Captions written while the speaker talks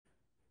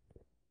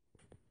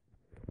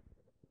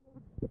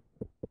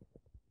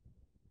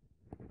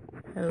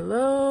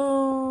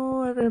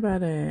Hello,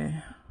 everybody.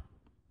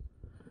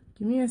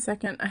 Give me a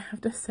second. I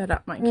have to set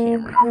up my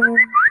camera.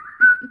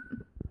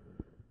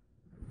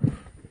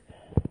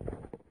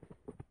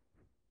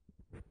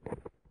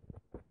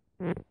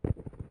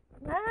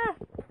 Ah.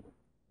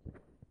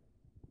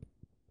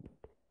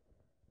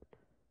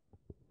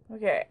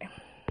 Okay.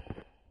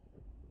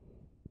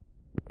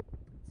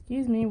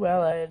 Excuse me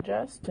while I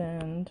adjust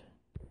and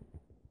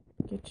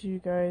get you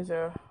guys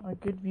a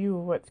good view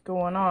of what's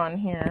going on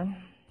here.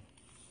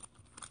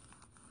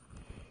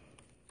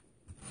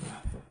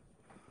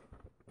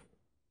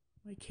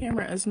 My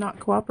camera is not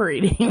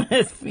cooperating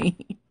with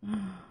me.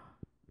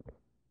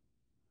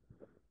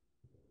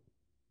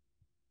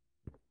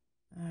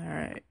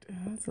 Alright,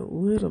 that's a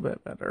little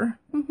bit better.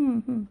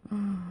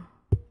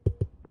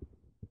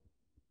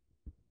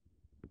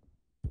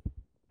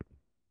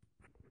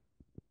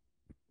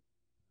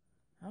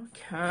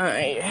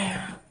 Okay.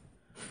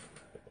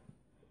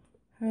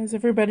 How's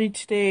everybody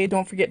today?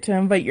 Don't forget to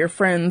invite your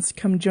friends.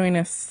 Come join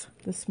us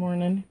this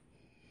morning.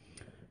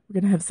 We're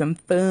going to have some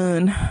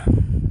fun.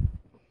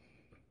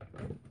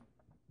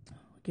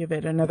 Give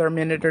it another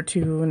minute or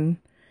two. And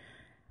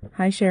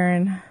hi,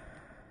 Sharon.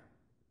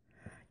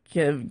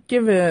 Give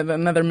it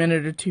another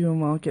minute or two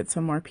and we'll get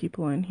some more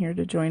people in here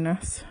to join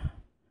us.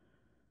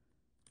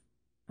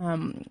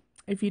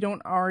 If you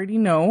don't already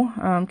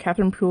know,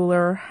 Catherine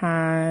Pooler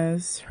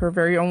has her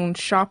very own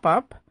shop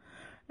up.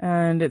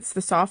 And it's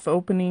the soft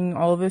opening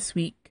all this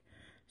week.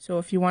 So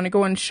if you want to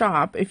go and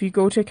shop, if you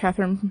go to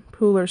Catherine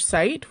Pooler's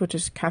site, which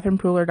is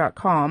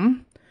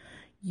catherinepooler.com,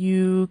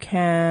 you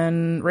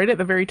can, right at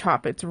the very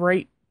top, it's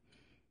right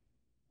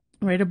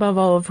above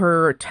all of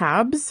her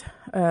tabs,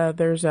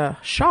 there's a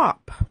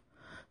shop.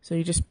 So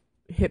you just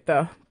hit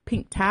the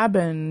pink tab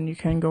and you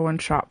can go and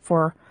shop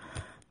for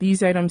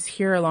these items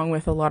here, along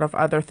with a lot of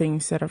other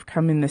things that have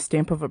come in the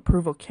stamp of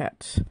approval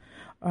kit,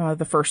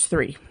 the first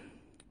 3.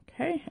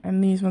 Okay,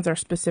 and these ones are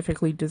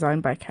specifically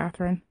designed by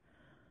Catherine.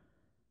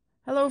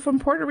 Hello from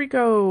Puerto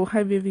Rico.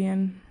 Hi,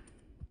 Vivian.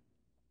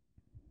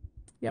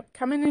 Yep,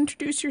 come and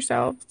introduce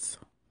yourselves.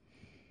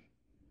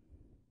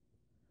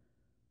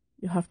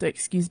 You'll have to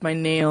excuse my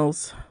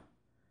nails.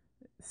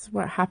 This is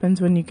what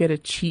happens when you get a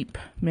cheap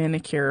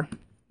manicure.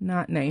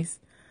 Not nice.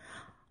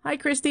 Hi,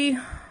 Christy.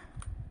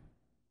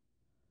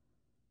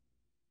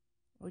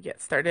 We'll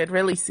get started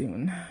really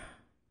soon.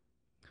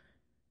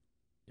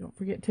 Don't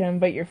forget to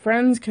invite your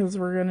friends because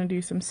we're going to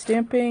do some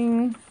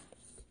stamping.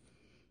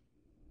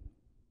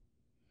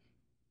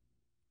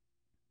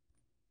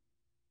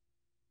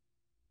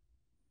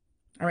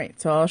 All right,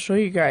 so I'll show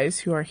you guys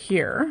who are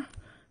here.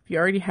 If you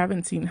already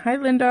haven't seen, hi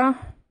Linda.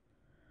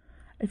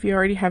 If you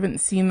already haven't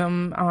seen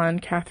them on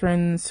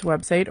Catherine's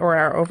website or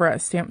are over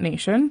at Stamp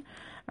Nation,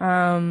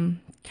 Catherine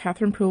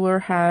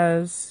Pooler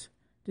has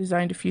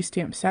designed a few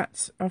stamp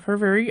sets of her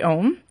very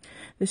own.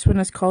 This one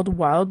is called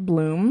Wild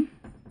Bloom.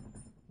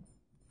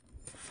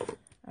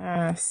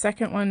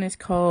 Second one is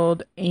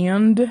called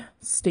And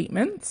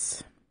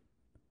Statements.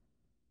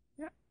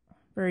 Yeah,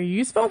 very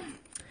useful.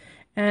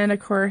 And of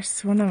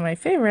course, one of my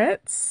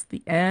favorites,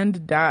 the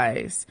And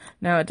Dies.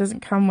 Now, it doesn't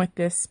come with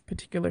this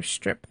particular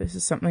strip. This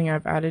is something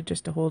I've added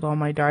just to hold all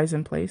my dies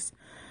in place.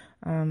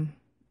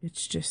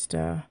 It's just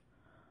a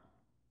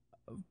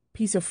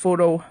piece of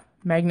photo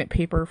magnet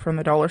paper from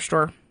the dollar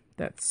store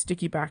that's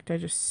sticky backed. I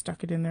just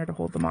stuck it in there to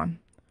hold them on.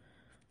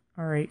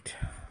 All right.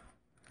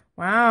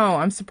 Wow,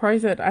 I'm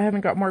surprised that I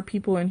haven't got more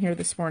people in here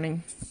this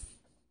morning.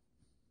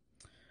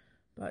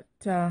 But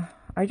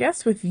I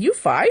guess with you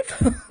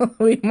 5,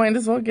 we might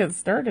as well get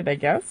started, I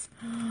guess.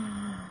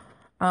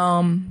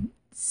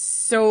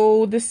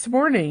 So this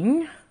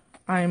morning,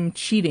 I'm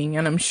cheating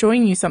and I'm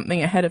showing you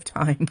something ahead of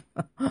time.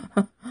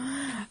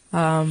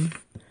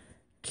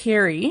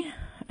 Carrie,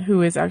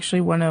 who is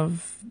actually one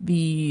of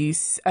the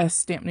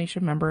Stamp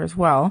Nation member as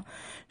well,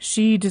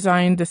 she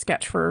designed the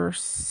sketch for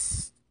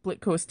Split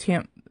Coast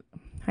Stamp.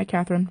 Hi,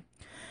 Catherine.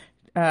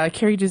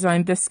 Carrie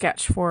designed this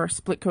sketch for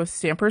Split Coast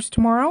Stampers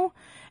tomorrow,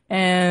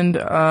 and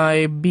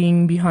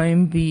being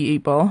behind the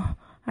 8 ball.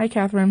 Hi,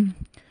 Catherine.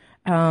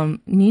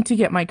 Need to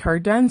get my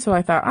card done, so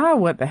I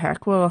thought, what the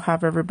heck, we'll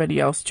have everybody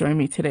else join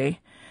me today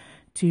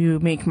to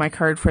make my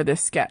card for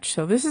this sketch.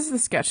 So this is the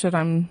sketch that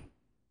I'm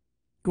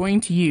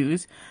going to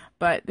use,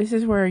 but this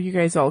is where you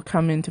guys all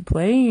come into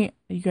play.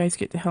 You guys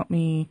get to help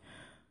me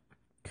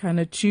kind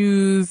of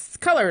choose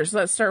colors.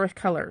 Let's start with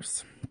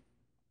colors.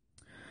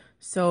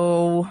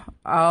 So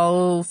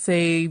I'll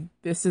say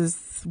this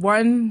is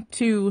 1,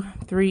 2,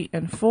 3,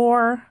 and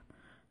 4.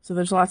 So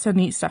there's lots of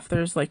neat stuff.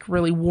 There's like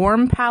really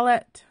warm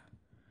palette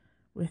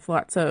with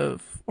lots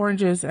of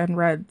oranges and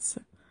reds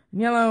and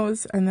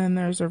yellows. And then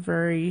there's a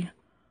very,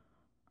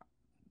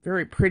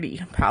 very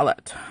pretty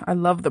palette. I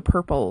love the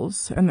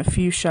purples and the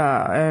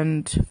fuchsia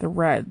and the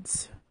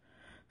reds.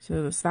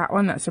 So there's that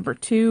one, that's number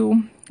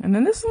 2. And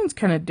then this one's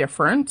kind of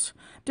different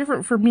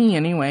for me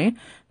anyway.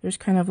 There's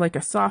kind of like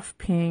a soft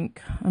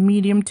pink, a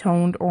medium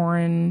toned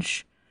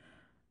orange,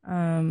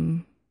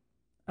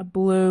 a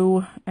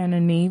blue, and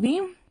a navy.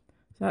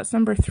 So that's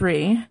number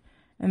 3.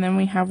 And then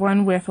we have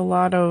one with a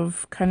lot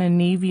of kind of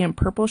navy and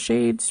purple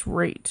shades,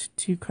 right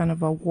to kind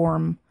of a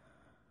warm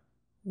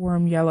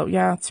yellow.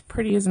 Yeah, it's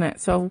pretty, isn't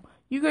it? So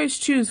you guys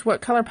choose, what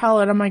color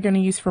palette am I going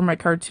to use for my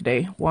card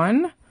today?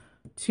 1,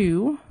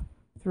 2,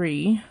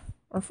 3,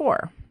 or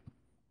 4?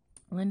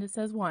 Linda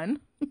says 1.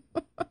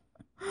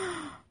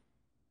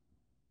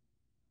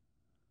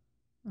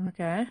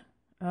 Okay.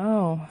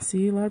 Oh,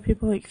 see, a lot of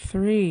people like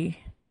 3.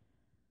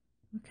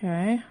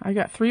 Okay, I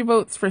got 3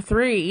 votes for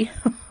 3.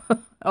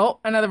 Oh,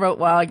 another vote.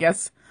 Well, I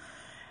guess.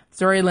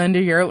 Sorry,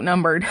 Linda, you're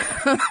outnumbered.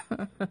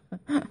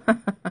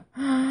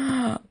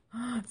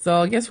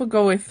 So I guess we'll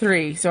go with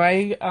 3. So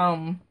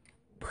I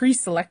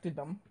pre-selected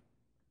them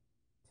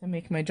to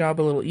make my job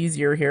a little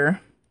easier here.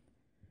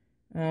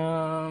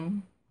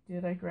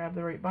 Did I grab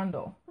the right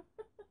bundle?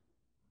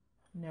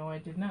 No, I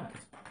did not.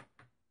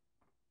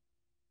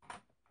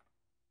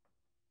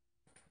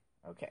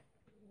 Okay.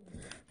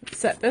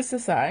 Set this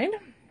aside.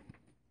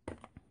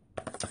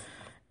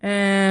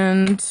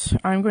 And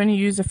I'm going to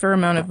use a fair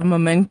amount of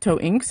Memento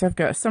inks. I've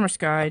got Summer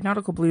Sky,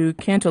 Nautical Blue,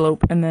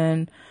 Cantaloupe, and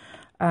then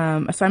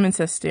a Simon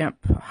Says Stamp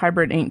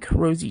Hybrid Ink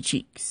Rosy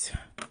Cheeks.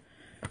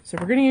 So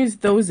we're going to use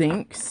those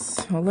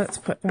inks. Well, let's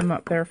put them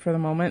up there for the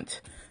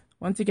moment.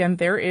 Once again,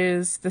 there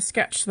is the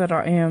sketch that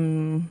I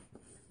am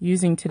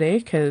using today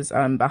because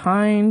I'm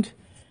behind.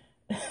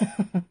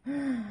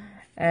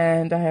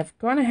 And I have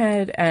gone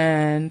ahead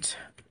and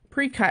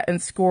pre-cut and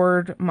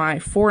scored my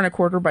 4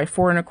 1/4 by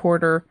 4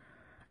 1/4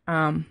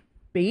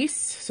 base,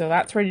 so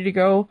that's ready to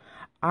go.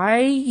 I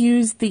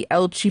use the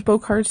El Cheapo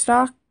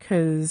cardstock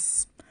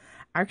because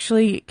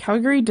actually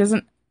Calgary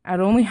it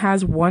only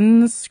has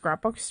one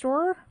scrapbook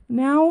store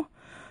now,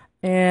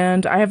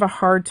 and I have a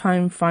hard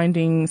time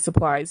finding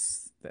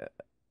supplies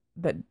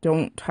that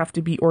don't have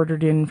to be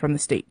ordered in from the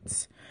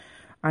States.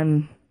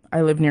 I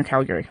live near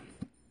Calgary,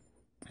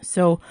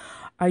 so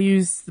I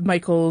use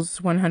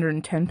Michael's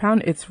 110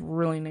 pound. It's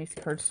really nice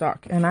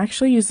cardstock, and I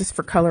actually use this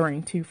for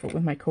coloring too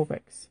with my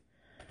Copics.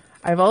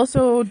 I've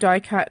also die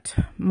cut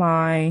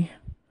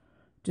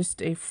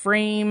just a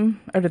frame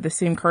out of the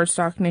same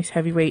cardstock, nice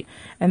heavyweight,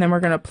 and then we're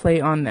going to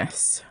play on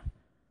this.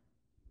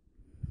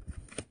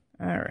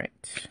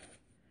 Alright.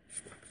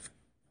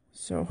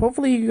 So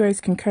hopefully you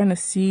guys can kind of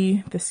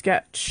see the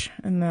sketch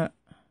and the...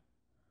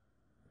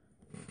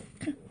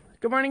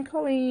 Good morning,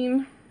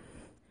 Colleen.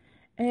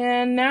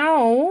 And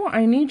now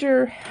I need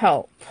your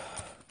help.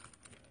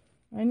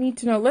 I need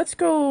to know, let's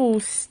go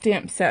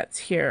stamp sets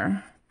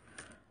here.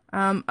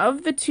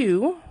 Of the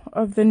 2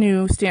 of the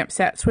new stamp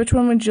sets, which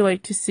one would you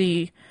like to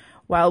see?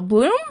 Wild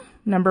Bloom,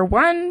 number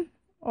 1,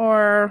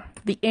 or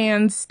the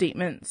And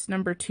Statements,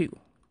 number 2?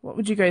 What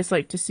would you guys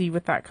like to see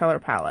with that color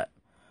palette?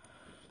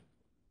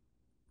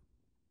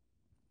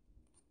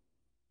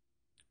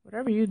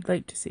 Whatever you'd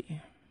like to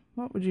see.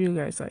 What would you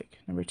guys like?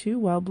 Number 2,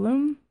 Wild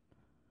Bloom.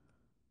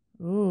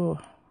 Oh,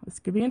 this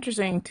could be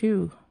interesting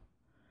too.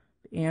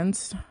 The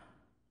Ands.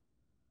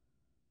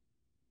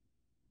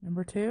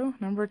 Number 2,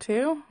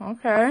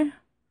 okay.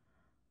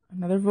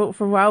 Another vote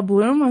for Wild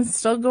Bloom. I'm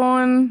still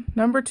going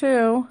number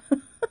 2.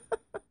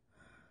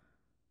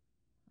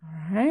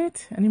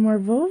 Alright, any more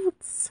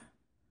votes?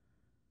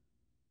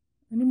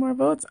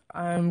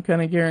 I'm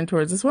kind of gearing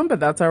towards this one, but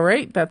that's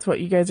alright. That's what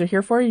you guys are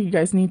here for. You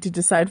guys need to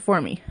decide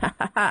for me.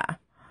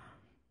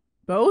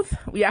 Both?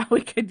 Yeah,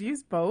 we could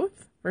use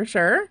both, for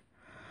sure.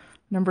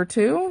 Number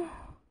 2.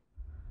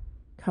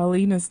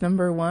 Colleen is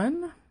number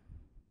 1.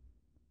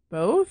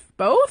 Both?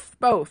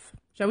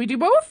 Shall we do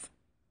both?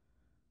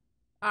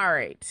 All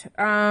right.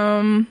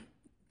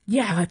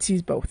 Yeah, let's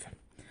use both.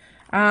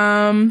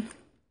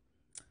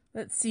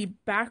 Let's see,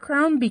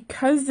 background,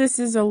 because this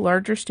is a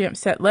larger stamp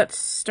set, let's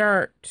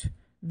start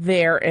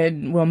there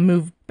and we'll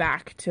move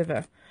back to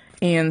the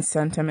and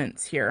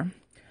sentiments here.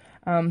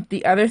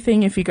 The other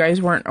thing, if you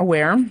guys weren't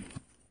aware,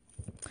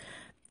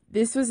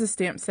 this was a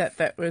stamp set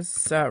that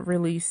was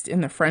released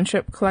in the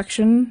Friendship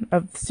collection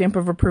of Stamp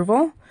of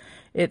Approval.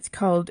 It's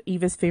called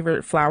Eva's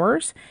Favorite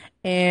Flowers,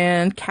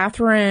 and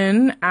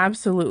Catherine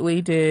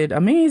absolutely did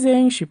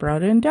amazing. She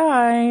brought in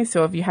die,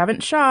 so if you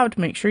haven't shopped,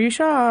 make sure you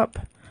shop.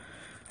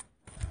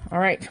 All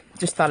right,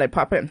 just thought I'd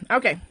pop in.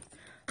 Okay,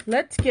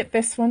 let's get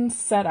this one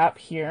set up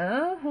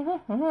here.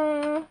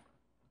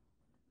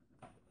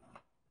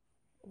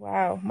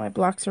 Wow, my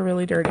blocks are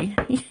really dirty.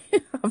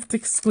 I'll have to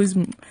excuse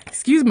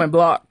my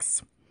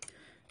blocks.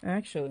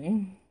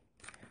 Actually,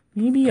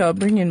 maybe I'll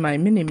bring in my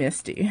mini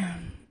Misty.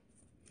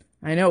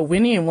 I know,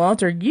 Winnie and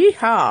Walter,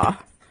 yeehaw!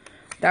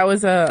 That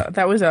was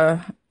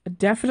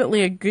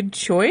definitely a good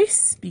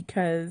choice,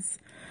 because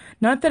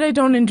not that I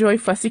don't enjoy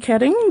fussy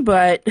cutting,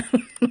 but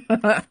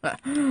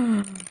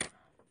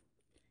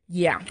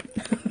yeah.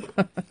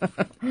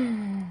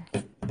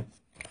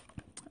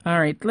 All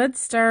right,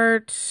 let's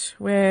start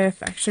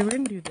with, actually, we're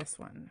going to do this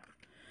one.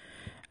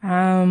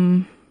 I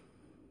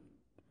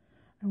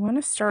want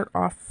to start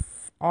off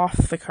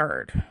the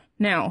card.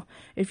 Now,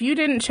 if you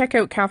didn't check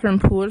out Catherine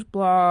Pooler's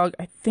blog,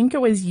 I think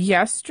it was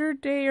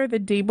yesterday or the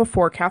day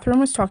before, Catherine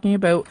was talking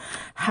about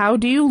how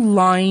do you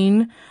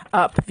line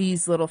up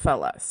these little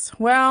fellas.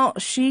 Well,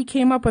 she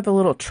came up with a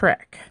little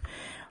trick.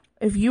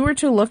 If you were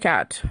to look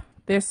at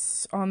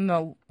this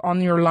on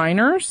your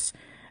liners,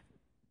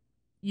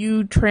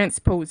 you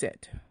transpose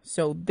it.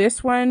 So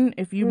this one,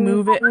 if you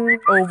move it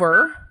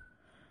over,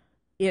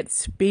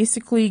 it's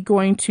basically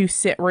going to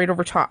sit right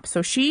over top.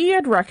 So she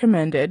had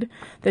recommended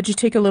that you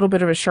take a little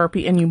bit of a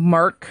Sharpie and you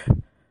mark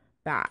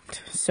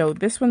that. So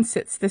this one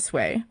sits this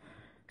way.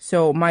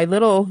 So my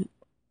little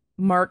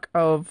mark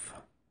of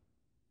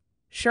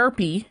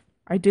Sharpie,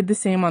 I did the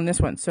same on this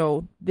one.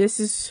 So this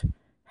is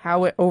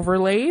how it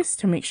overlays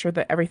to make sure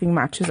that everything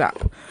matches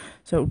up.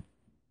 So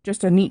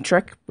just a neat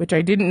trick, which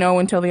I didn't know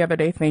until the other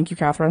day. Thank you,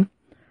 Catherine.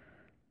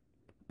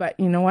 But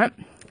you know what?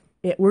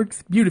 It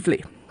works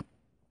beautifully.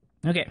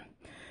 Okay.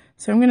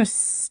 So I'm going to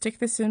stick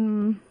this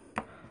in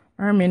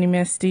our mini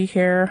Misty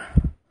here.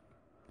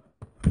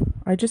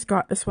 I just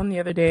got this one the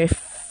other day.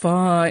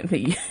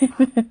 Finally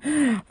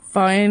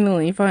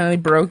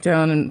broke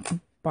down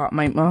and bought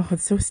my... Oh,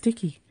 it's so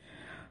sticky.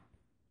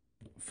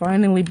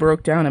 Finally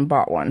broke down and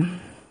bought one.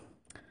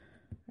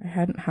 I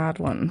hadn't had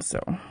one, so...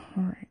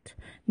 Alright.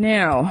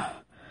 Now,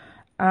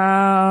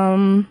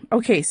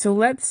 okay, so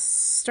let's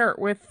start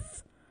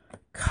with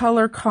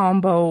color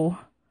combo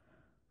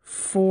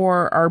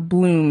for our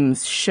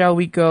blooms. Shall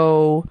we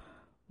go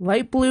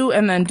light blue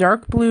and then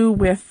dark blue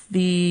with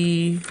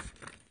the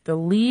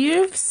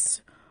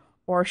leaves,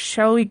 or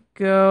shall we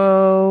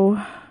go,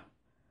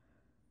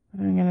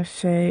 what am I gonna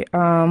say,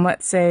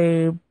 let's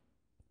say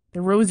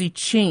the rosy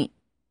cheeks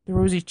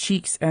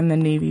and the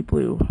navy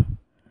blue.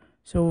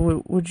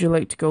 So would you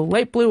like to go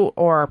light blue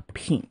or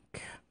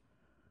pink?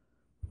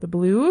 The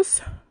blues.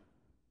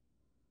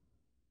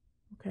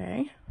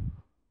 Okay,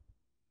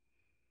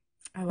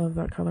 I love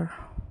that color.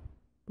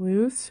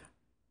 Blues.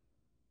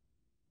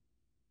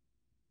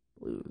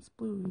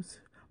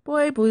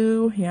 Boy,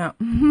 blue. Yeah.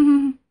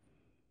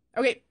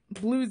 Okay,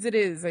 blues it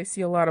is. I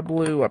see a lot of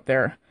blue up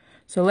there.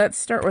 So let's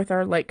start with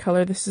our light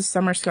color. This is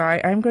Summer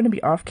Sky. I'm going to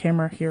be off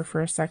camera here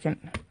for a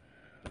second.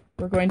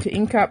 We're going to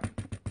ink up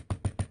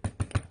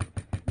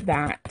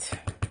that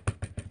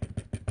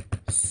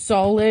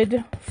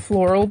solid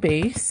floral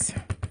base.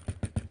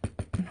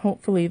 And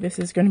hopefully this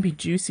is going to be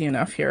juicy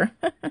enough here.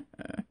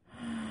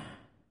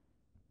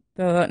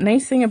 The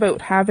nice thing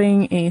about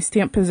having a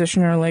stamp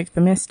positioner like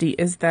the Misty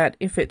is that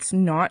if it's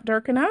not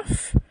dark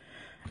enough,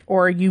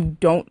 or you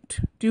don't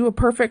do a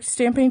perfect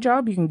stamping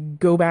job, you can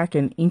go back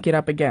and ink it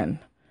up again.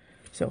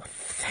 So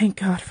thank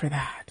God for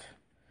that.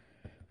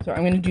 So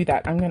I'm going to do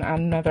that. I'm going to add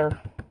another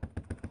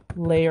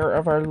layer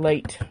of our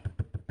light,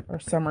 or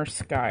Summer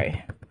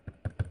Sky.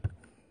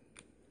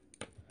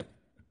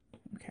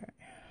 Okay.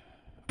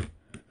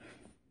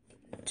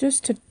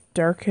 Just to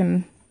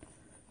darken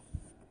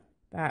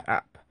that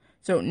up.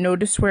 So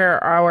notice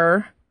where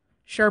our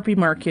Sharpie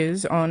mark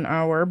is on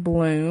our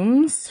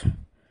blooms.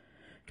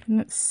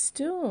 And it's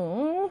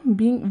still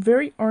being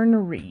very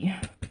ornery.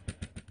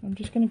 I'm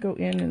just going to go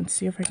in and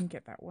see if I can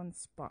get that one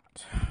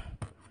spot.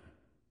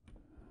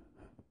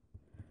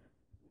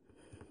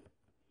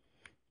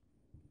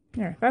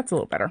 There, that's a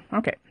little better.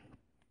 Okay.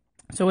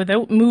 So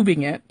without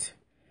moving it,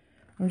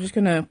 I'm just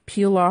going to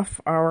peel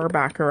off our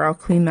backer. I'll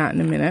clean that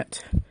in a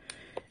minute.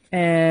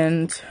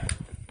 And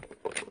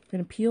I'm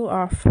going to peel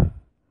off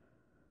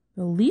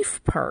the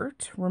leaf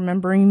part,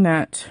 remembering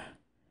that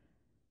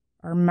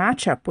our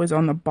matchup was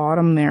on the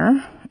bottom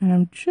there. And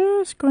I'm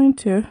just going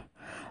to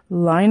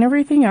line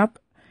everything up.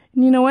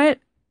 And you know what?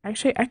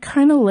 Actually, I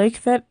kind of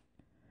like that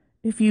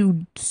if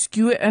you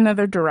skew it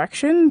another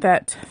direction,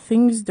 that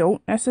things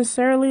don't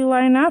necessarily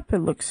line up. It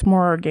looks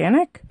more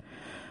organic.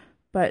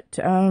 But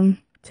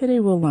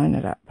today we'll line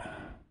it up.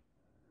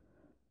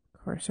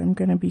 Of course, I'm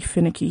going to be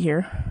finicky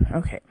here.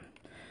 Okay.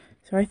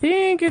 So I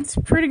think it's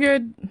pretty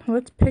good.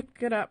 Let's pick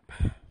it up.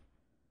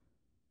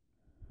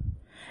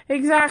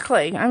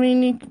 Exactly. I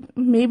mean,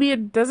 maybe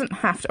it doesn't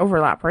have to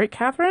overlap, right,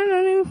 Catherine?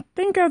 I mean,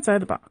 think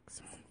outside the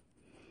box.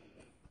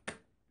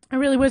 I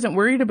really wasn't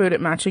worried about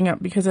it matching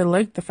up because I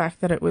liked the fact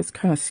that it was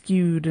kind of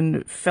skewed and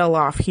it fell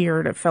off here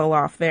and it fell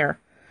off there.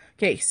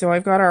 Okay, so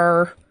I've got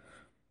our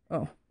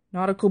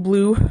nautical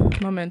blue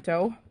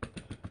memento.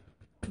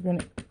 We're going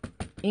to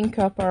ink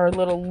up our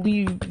little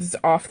leaves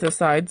off the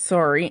side.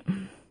 Sorry.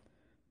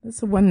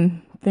 That's the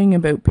one thing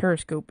about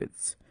Periscope.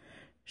 It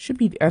should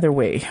be the other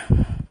way.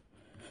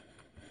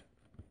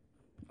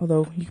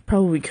 Although you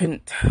probably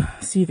couldn't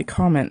see the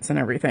comments and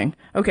everything.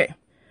 Okay.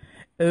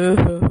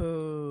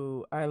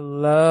 Oh, I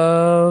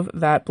love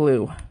that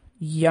blue.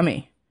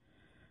 Yummy.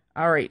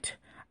 All right.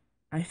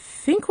 I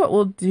think what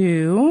we'll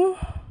do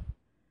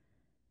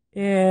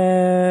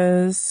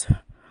is,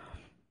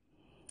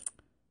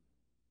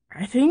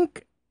 I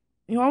think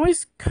you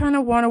always kind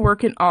of want to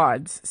work in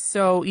odds.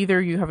 So either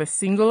you have a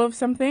single of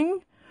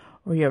something,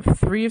 or you have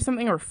 3 of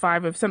something, or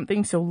 5 of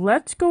something. So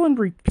let's go and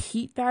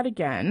repeat that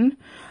again.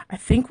 I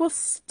think we'll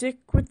stick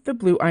with the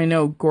blue. I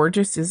know,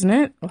 gorgeous, isn't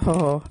it?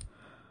 Oh,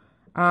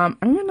 I'm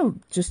going to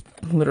just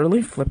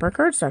literally flip our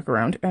cardstock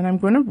around, and I'm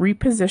going to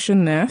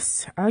reposition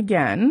this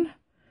again,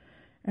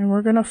 and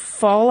we're going to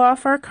fall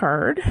off our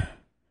card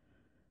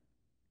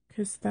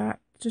because that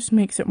just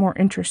makes it more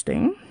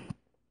interesting.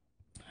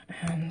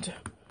 And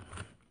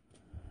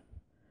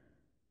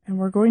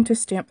we're going to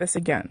stamp this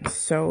again.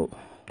 So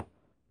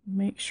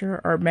make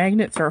sure our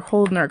magnets are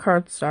holding our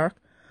cardstock.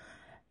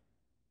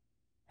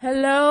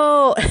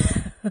 Hello,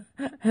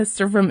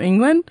 Esther from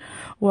England.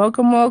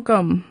 Welcome,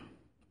 welcome.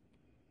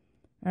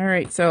 All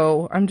right,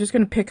 so I'm just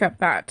going to pick up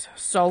that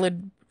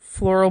solid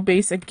floral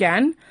base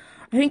again.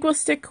 I think we'll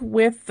stick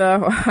with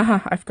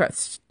the, I've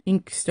got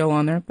ink still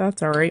on there.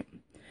 That's all right.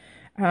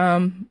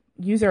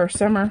 Use our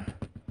summer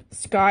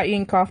sky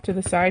ink off to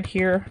the side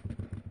here.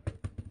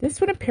 This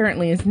one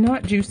apparently is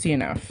not juicy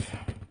enough.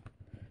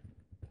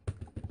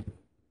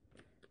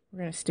 We're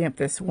going to stamp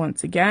this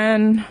once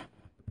again,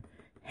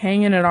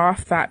 hanging it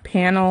off that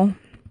panel,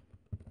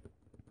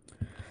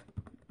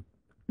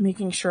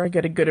 making sure I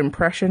get a good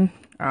impression.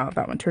 Oh,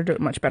 that one turned out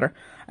much better.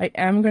 I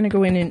am going to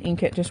go in and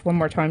ink it just one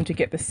more time to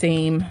get the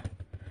same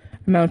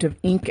amount of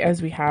ink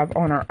as we have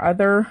on our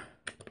other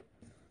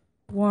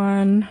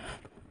one.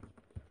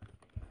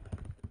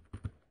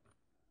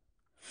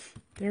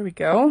 There we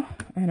go.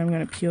 And I'm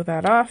going to peel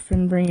that off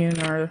and bring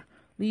in our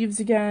leaves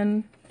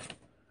again.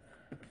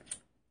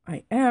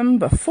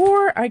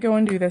 Before I go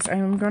and do this, I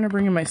am going to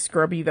bring in my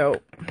scrubby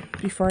though,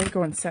 before I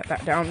go and set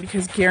that down,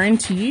 because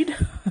guaranteed,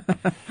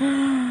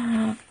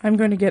 I'm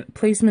going to get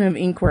placement of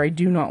ink where I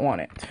do not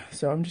want it.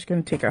 So I'm just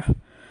going to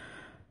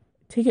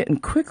take it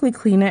and quickly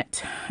clean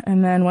it.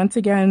 And then once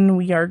again,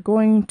 we are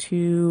going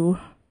to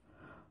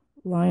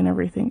line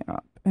everything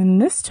up.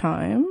 And this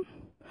time,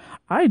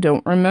 I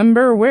don't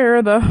remember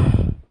where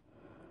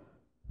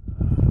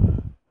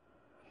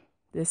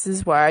This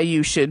is why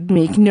you should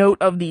make note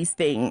of these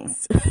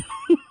things.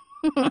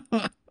 All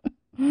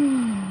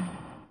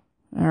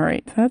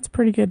right, that's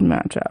pretty good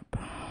matchup.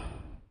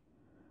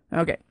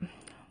 Okay,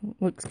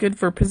 looks good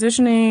for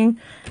positioning.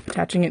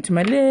 Attaching it to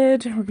my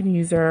lid. We're going to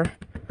use our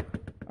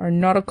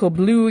nautical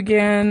blue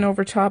again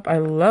over top. I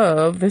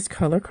love this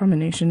color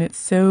combination. It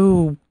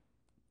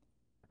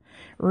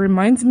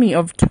reminds me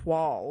of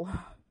toile.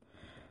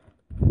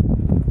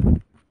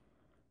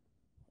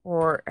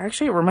 Or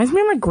actually, it reminds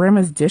me of my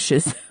grandma's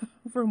dishes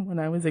from when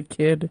I was a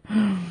kid.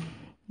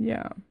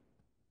 Yeah.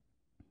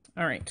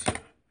 All right.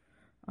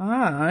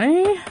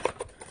 I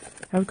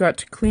have got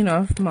to clean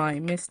off my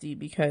Misty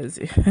because,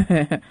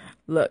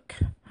 look,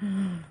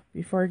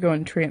 before I go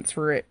and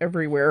transfer it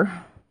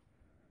everywhere,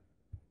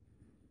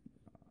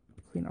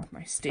 clean off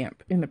my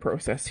stamp in the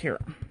process here.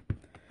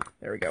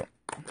 There we go.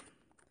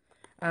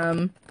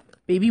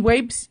 Baby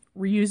wipes,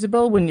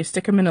 reusable when you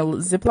stick them in a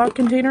Ziploc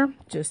container.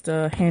 Just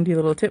a handy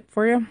little tip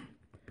for you.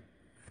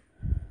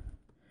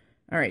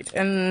 All right,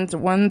 and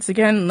once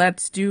again,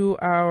 let's do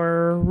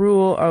our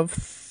rule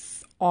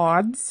of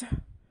odds.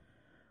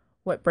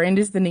 What brand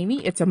is the navy?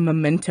 It's a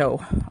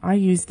Memento. I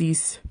use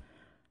these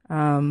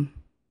quite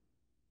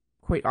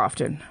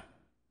often.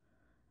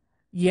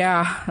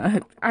 Yeah,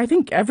 I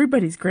think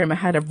everybody's grandma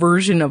had a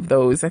version of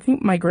those. I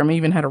think my grandma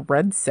even had a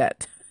red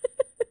set.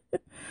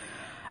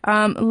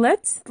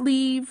 Let's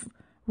leave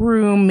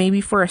room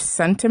maybe for a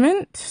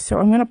sentiment. So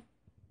I'm going to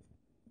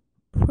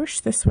push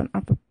this one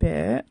up a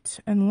bit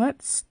and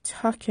let's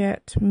tuck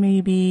it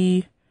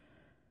maybe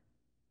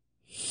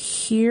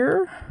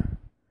here. A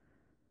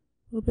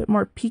little bit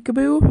more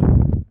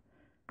peekaboo.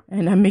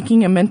 And I'm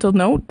making a mental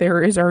note.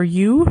 There is our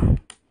U.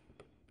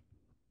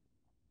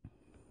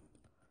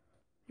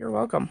 You're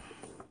welcome.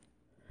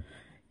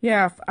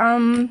 Yeah,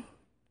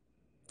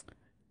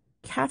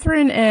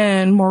 Catherine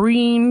and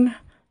Maureen,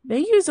 they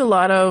use a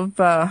lot of,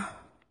 I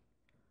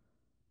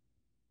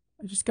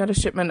just got a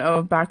shipment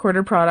of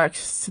backordered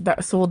products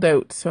that sold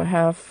out, so I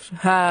have,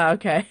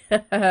 okay.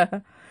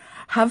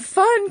 Have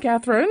fun,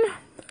 Catherine.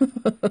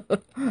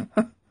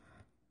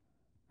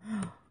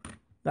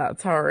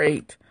 That's all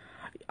right.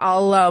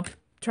 I'll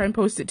try and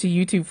post it to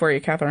YouTube for you,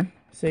 Catherine,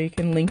 so you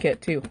can link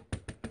it too.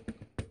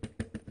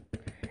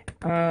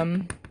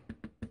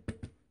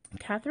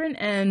 Catherine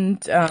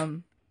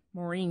and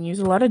Maureen use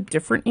a lot of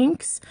different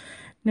inks.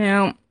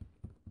 Now,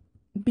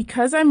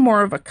 because I'm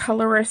more of a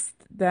colorist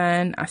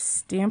than a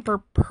stamper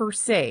per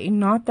se,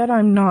 not that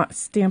I'm not a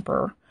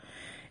stamper,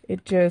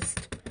 it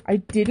just, I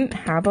didn't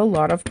have a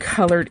lot of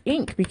colored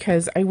ink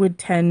because I would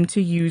tend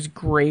to use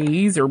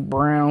grays or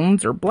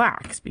browns or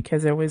blacks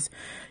because I was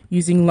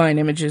using line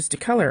images to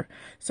color.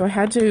 So I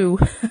had to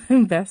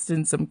invest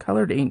in some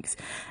colored inks,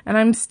 and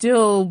I'm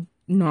still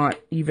not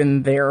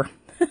even there.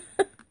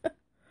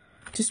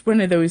 Just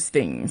one of those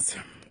things.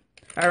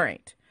 All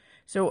right.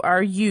 So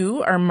our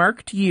U, our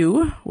marked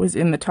U, was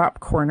in the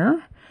top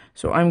corner.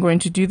 So I'm going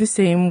to do the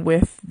same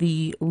with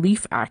the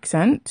leaf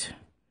accent,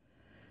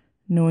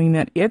 knowing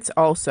that it's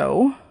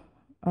also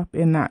up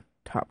in that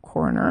top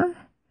corner.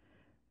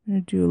 I'm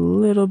going to do a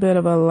little bit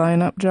of a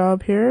line-up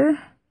job here.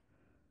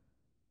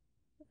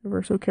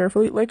 Ever so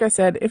carefully. Like I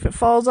said, if it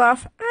falls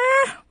off,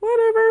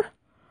 whatever.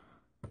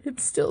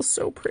 It's still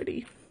so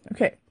pretty.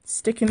 Okay,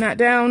 sticking that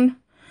down.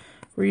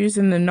 We're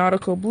using the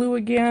nautical blue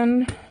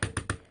again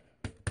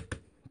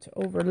to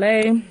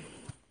overlay.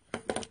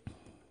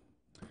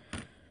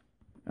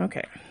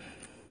 Okay.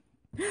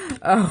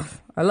 Oh,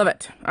 I love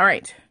it. All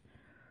right.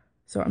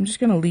 So I'm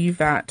just going to leave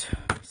that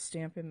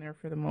stamp in there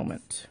for the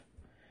moment.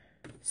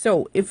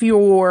 So if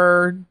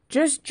you're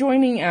just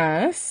joining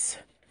us,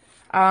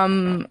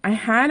 I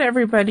had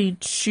everybody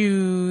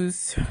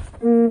choose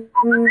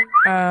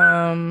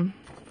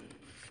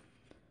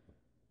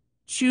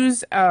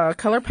a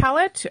color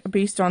palette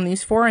based on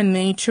these 4, and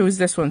they chose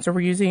this one. So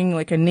we're using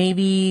like a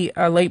navy,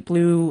 a light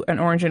blue, an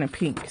orange, and a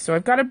pink. So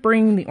I've got to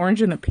bring the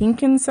orange and the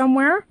pink in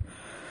somewhere.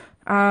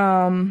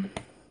 Now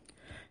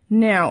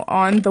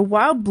on the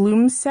Wild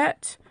Bloom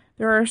set,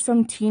 there are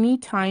some teeny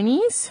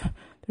tinies.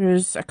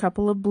 There's a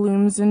couple of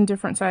blooms in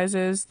different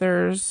sizes.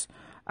 There's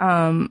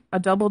a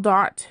double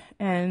dot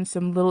and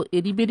some little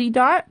itty bitty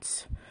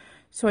dots.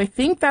 So I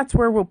think that's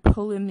where we'll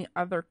pull in the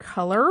other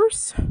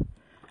colors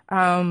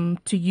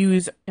to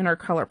use in our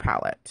color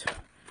palette.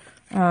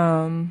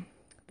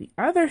 The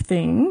other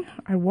thing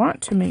I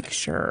want to make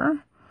sure,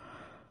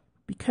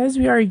 because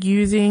we are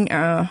using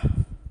a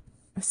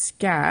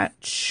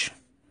sketch,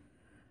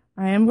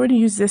 I am going to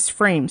use this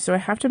frame. So I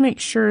have to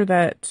make sure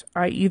that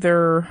I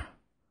either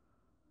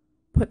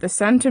put the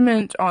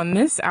sentiment on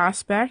this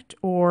aspect,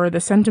 or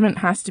the sentiment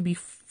has to be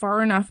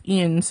far enough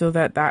in so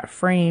that that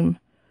frame,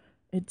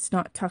 it's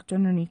not tucked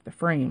underneath the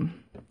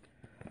frame.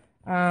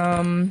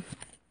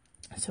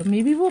 So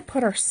maybe we'll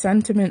put our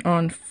sentiment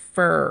on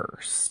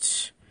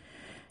first.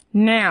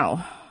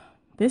 Now,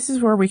 this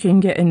is where we can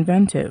get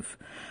inventive.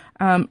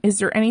 Is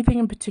there anything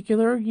in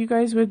particular you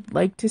guys would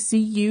like to see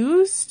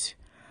used?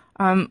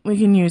 We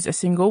can use a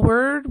single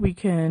word. We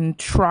can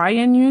try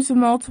and use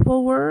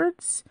multiple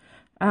words.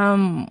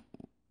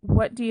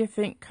 What do you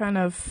think kind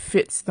of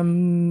fits the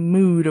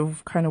mood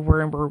of kind of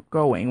where we're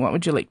going? What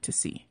would you like to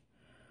see?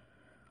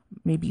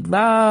 Maybe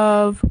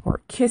love or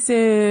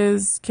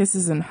kisses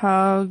and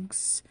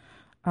hugs.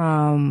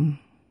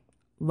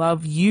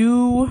 Love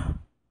you.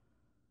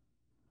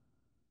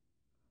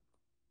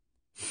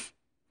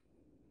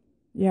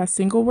 Yeah,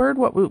 single word.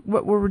 What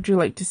word would you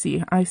like to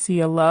see? I see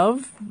a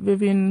love.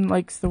 Vivian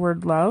likes the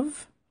word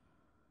love.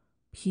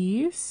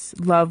 Peace.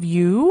 Love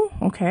you.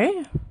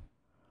 Okay.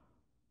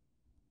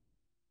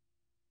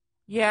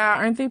 Yeah,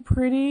 aren't they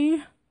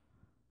pretty?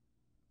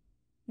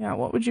 Yeah,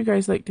 what would you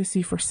guys like to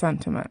see for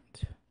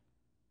sentiment?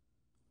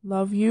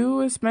 Love you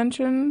is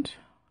mentioned.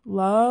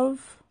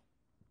 Love.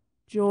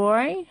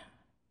 Joy.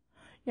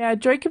 Yeah,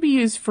 joy could be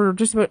used for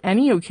just about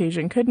any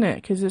occasion, couldn't it?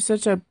 Because it's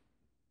such a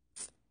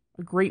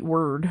great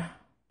word.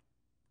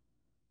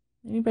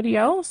 Anybody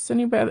else?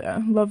 Anybody?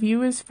 Love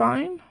you is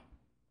fine.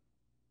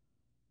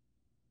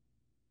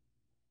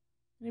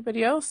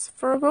 Anybody else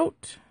for a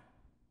vote?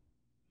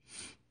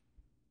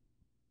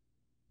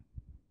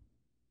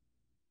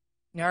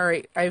 All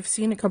right, I've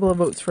seen a couple of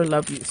votes for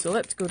love you, so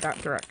let's go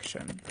that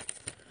direction.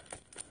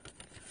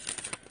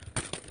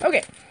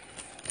 Okay.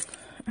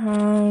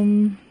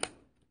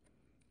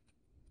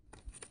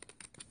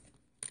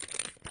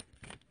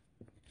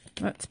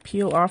 Let's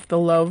peel off the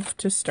love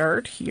to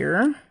start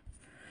here.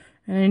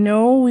 And I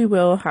know we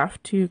will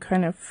have to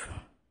kind of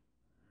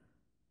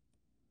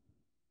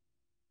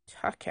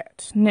tuck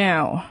it.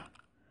 Now,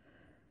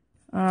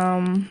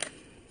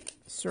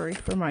 sorry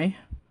for my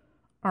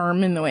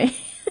arm in the way.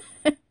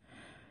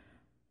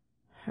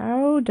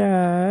 How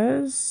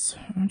does,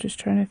 I'm just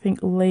trying to think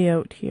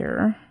layout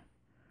here.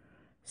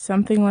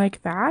 Something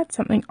like that,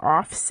 something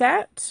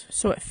offset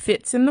so it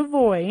fits in the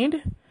void.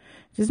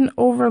 It doesn't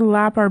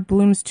overlap our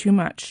blooms too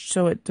much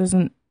so it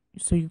doesn't,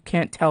 so you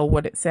can't tell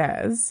what it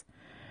says.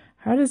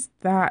 How does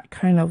that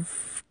kind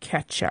of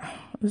catch you?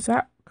 Does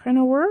that kind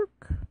of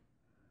work?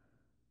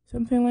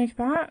 Something like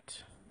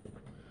that?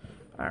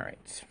 All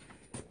right.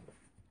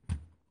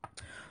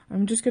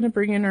 I'm just going to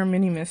bring in our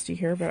mini Misty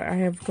here, but I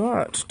have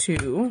got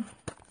to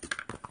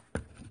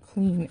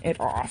clean it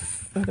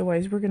off.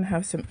 Otherwise, we're going to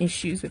have some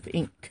issues with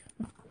ink.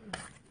 All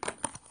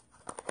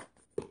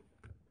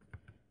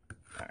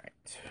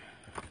right.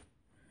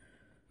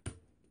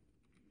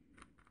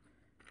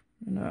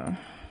 I'm going to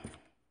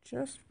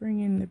just bring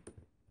in the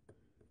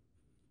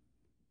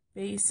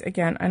base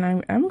again, and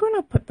I'm going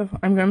to put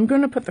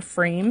the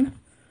frame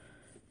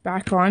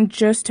back on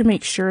just to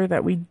make sure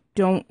that we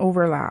don't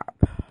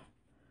overlap.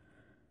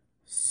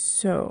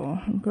 So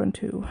I'm going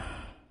to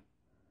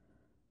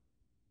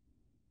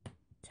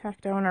tack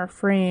down our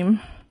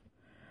frame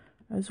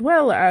as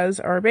well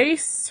as our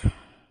base.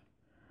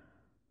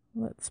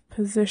 Let's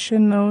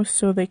position those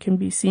so they can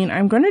be seen.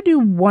 I'm going to do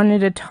one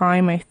at a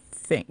time, I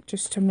think,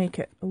 just to make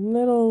it a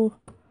little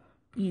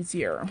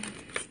easier.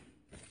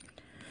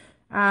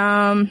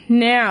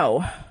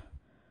 Now,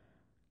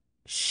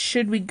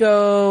 should we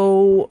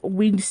go,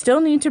 we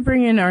still need to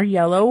bring in our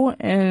yellow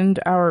and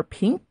our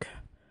pink.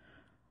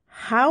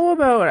 How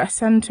about a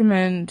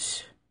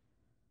sentiment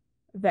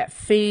that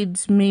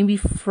fades maybe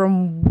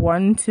from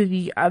one to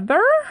the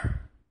other?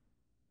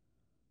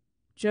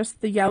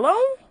 Just the yellow?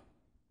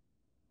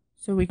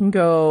 So we can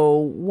go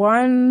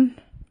one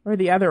or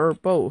the other or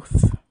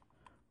both.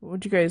 What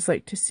would you guys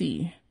like to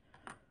see?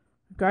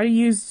 I've got to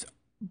use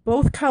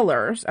both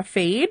colors. A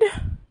fade.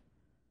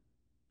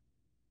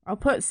 I'll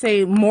put,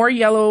 say, more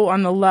yellow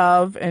on the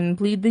love and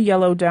bleed the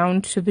yellow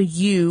down to the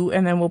U,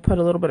 and then we'll put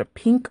a little bit of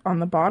pink on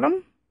the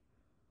bottom.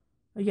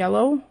 A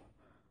yellow.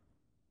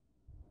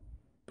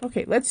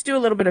 Okay, let's do a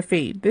little bit of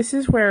fade. This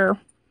is where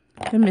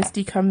the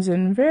Misty comes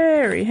in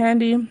very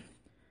handy.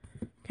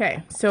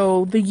 Okay,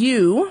 so the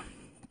U,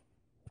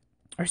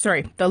 or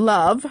sorry, the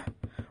love,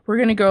 we're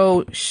going to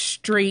go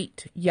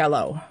straight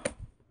yellow.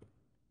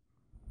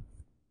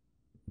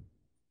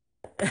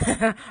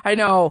 I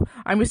know,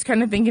 I'm just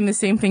kind of thinking the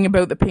same thing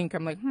about the pink.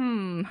 I'm like,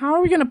 how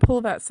are we going to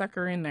pull that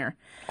sucker in there?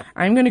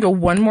 I'm going to go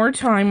one more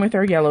time with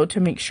our yellow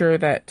to make sure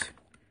that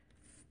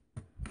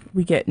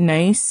we get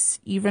nice,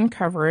 even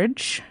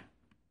coverage.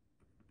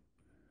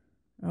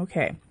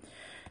 Okay,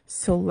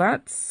 so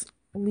let's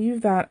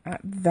leave that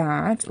at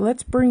that.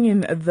 Let's bring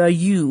in the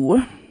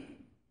U.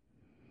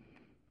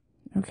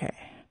 Okay,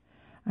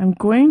 I'm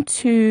going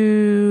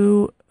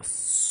to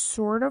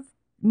sort of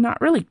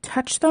not really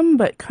touch them,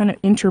 but kind of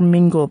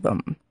intermingle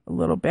them a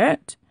little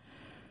bit.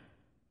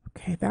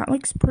 Okay, that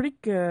looks pretty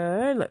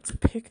good. Let's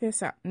pick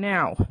this up.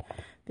 Now,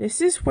 this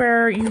is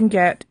where you can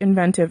get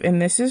inventive,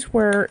 and this is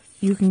where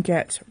you can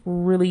get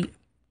really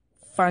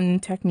fun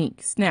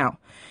techniques. Now,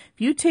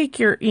 if you take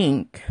your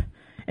ink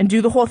and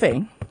do the whole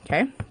thing,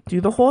 okay?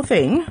 Do the whole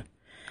thing.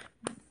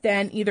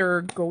 Then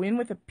either go in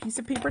with a piece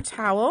of paper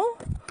towel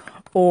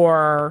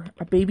or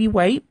a baby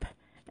wipe,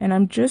 and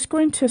I'm just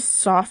going to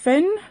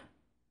soften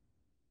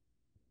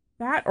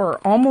that or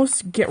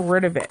almost get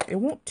rid of it. It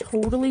won't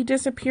totally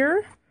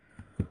disappear,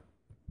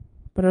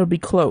 but it'll be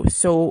close.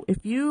 So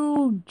if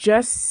you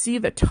just see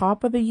the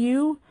top of the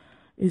U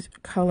is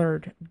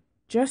colored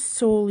just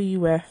solely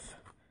with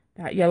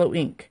that yellow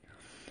ink.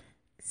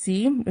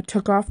 See, it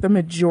took off the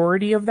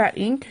majority of that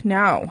ink.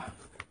 Now,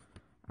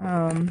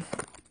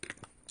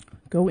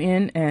 go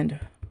in and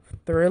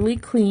thoroughly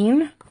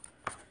clean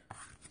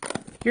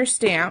your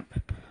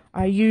stamp.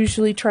 I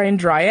usually try and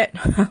dry it.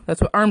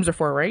 That's what arms are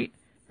for, right?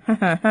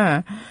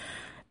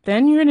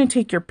 Then you're going to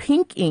take your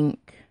pink ink.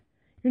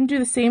 You're going to do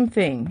the same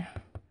thing.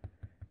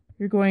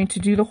 You're going to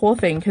do the whole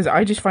thing because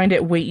I just find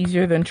it way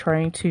easier than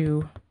trying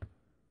to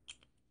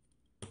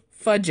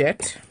fudge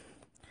it.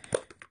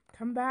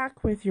 Come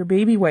back with your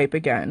baby wipe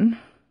again.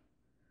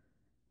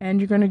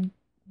 And you're going to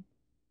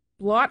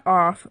blot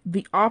off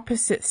the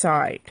opposite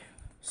side.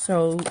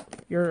 So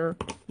your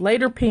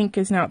lighter pink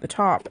is now at the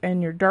top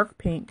and your dark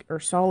pink or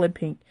solid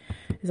pink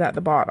is at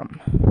the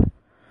bottom.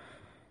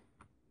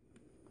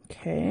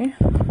 Okay.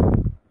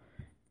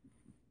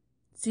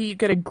 See, you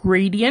get a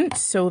gradient.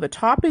 So the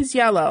top is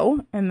yellow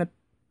and the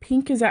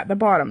pink is at the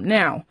bottom.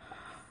 Now,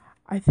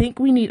 I think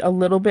we need a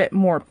little bit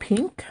more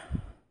pink.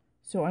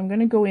 So I'm going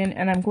to go in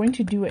and I'm going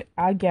to do it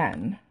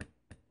again.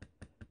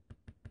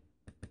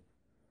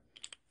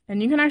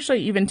 And you can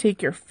actually even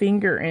take your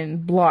finger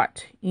and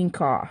blot ink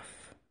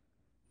off.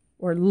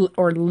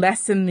 Or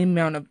lessen the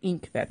amount of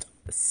ink that's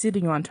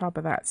sitting on top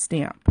of that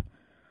stamp.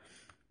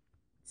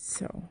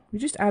 So we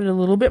just added a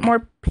little bit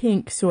more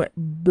pink so it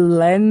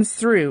blends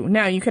through.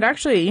 Now you could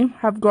actually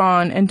have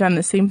gone and done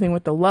the same thing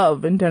with the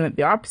love and done it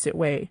the opposite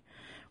way.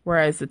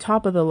 Whereas the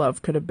top of the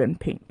love could have been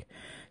pink.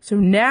 So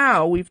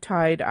now we've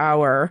tied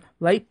our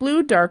light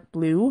blue, dark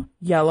blue,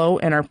 yellow,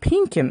 and our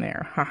pink in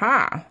there.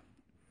 Haha.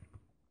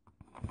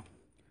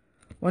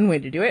 One way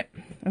to do it.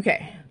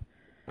 Okay.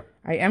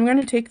 I am going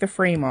to take the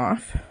frame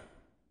off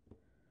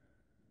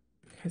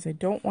because I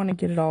don't want to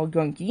get it all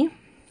gunky.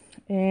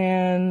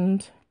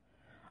 And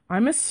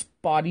I'm a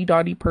spotty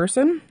dotty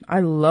person.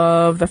 I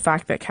love the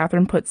fact that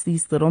Catherine puts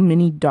these little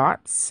mini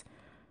dots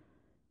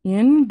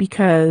in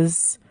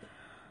because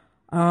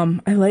I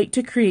like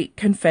to create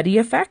confetti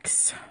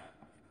effects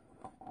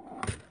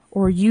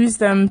or use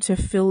them to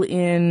fill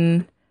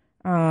in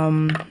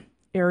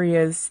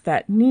areas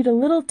that need a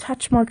little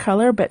touch more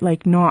color, but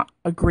like not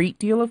a great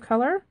deal of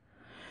color.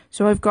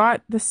 So I've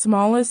got the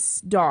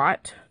smallest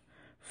dot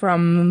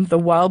from the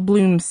Wild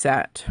Bloom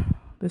set,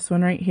 this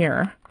one right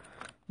here,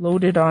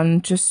 loaded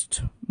on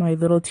just my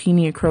little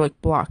teeny acrylic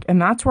block.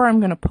 And that's where I'm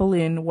going to pull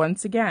in,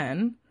 once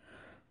again,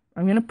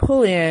 I'm going to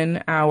pull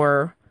in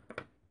our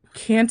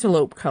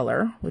Cantaloupe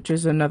color, which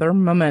is another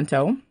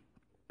Memento.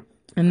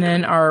 And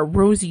then our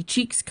Rosy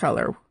Cheeks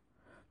color.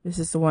 This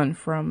is the one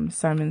from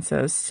Simon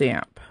Says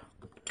Stamp.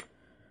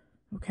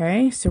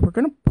 Okay, so we're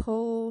going to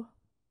pull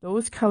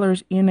those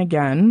colors in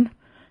again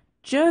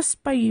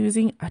just by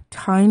using a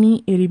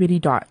tiny itty bitty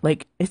dot.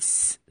 Like,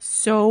 it's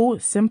so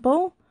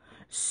simple,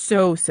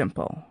 so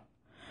simple.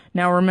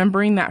 Now,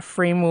 remembering that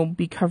frame will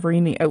be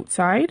covering the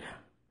outside.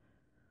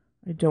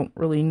 I don't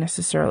really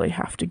necessarily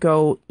have to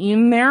go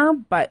in there,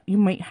 but you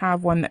might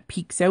have one that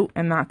peeks out,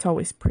 and that's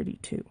always pretty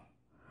too.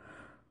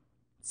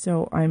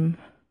 So if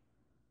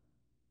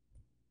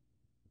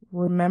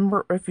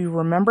you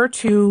remember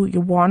to, you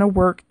want to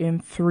work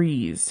in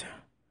threes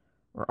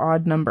or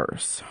odd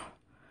numbers.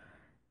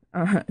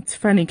 It's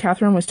funny,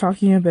 Catherine was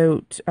talking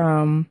about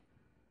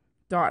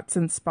dots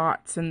and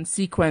spots and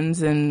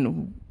sequins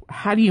and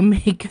how do you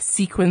make a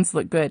sequence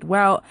look good?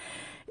 Well,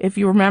 if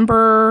you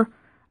remember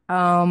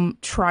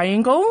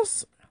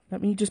triangles,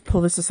 let me just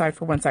pull this aside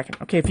for 1 second.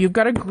 Okay, if you've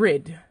got a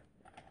grid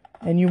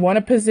and you want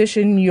to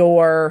position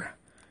your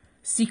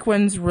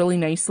sequins really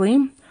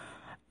nicely,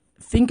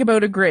 think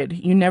about a grid.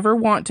 You never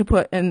want to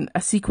put in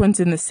a sequence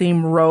in the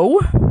same row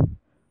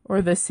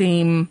or the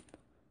same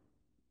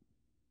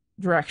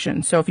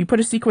direction. So if you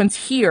put a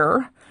sequence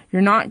here,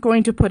 you're not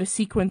going to put a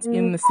sequence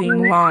in the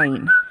same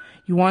line.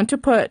 You want to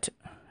put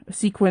a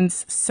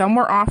sequence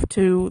somewhere off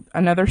to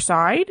another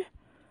side.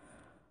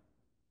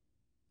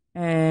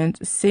 And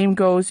same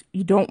goes,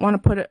 you don't want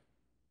to put it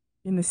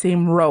in the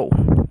same row,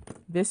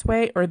 this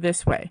way or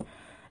this way.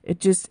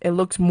 It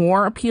looks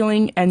more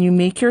appealing, and you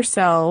make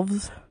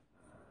yourselves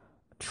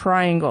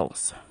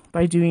triangles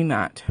by doing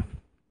that.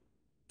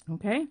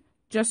 Okay?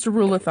 Just a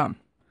rule of thumb.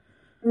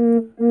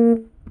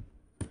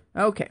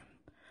 Okay.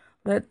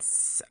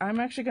 I'm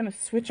actually going to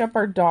switch up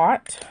our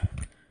dot.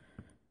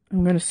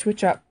 I'm going to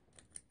switch up,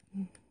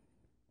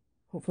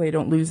 hopefully I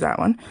don't lose that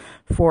one,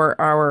 for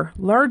our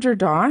larger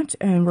dot,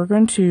 and we're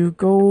going to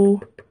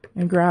go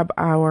and grab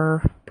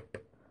our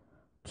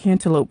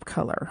cantaloupe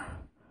color.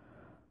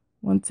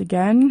 Once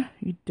again,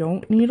 you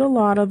don't need a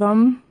lot of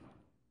them.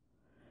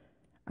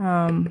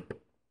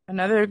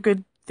 Another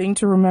good thing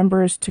to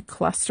remember is to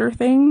cluster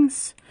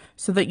things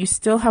so that you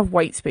still have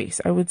white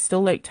space. I would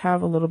still like to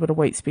have a little bit of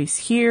white space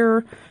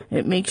here.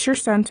 It makes your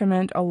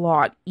sentiment a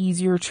lot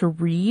easier to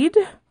read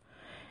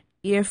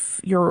if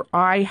your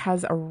eye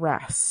has a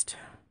rest.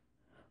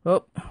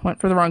 Oh, went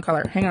for the wrong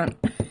color. Hang on.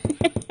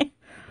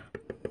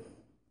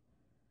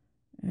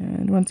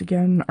 And once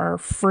again, our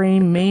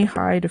frame may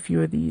hide a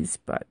few of these,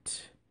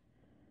 but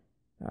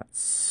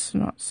that's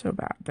not so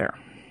bad there.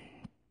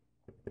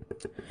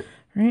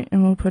 All right,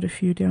 and we'll put a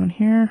few down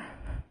here.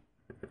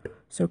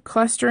 So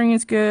clustering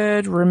is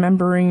good,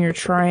 remembering your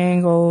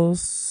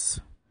triangles.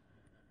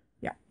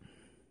 Yeah.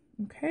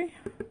 Okay,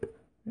 I'm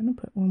gonna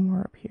put one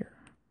more up here.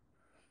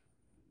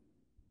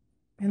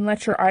 And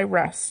let your eye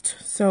rest.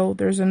 So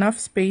there's enough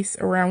space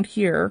around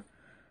here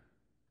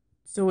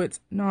so it's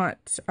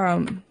not,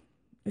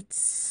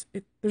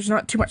 there's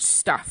not too much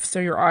stuff. So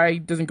your eye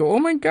doesn't go, oh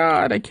my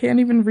God, I can't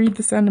even read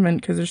the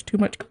sentiment because there's too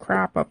much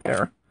crap up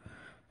there.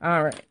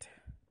 All right.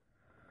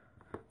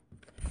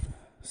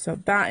 So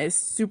that is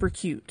super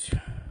cute.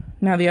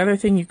 Now the other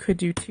thing you could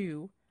do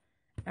too,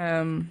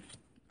 I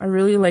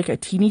really like a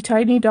teeny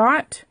tiny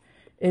dot,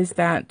 is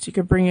that you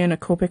could bring in a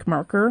Copic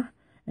marker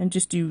and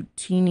just do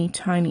teeny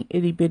tiny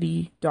itty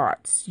bitty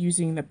dots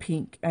using the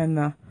pink and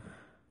the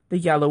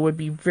yellow would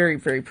be very,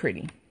 very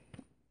pretty.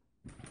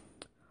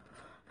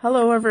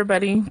 Hello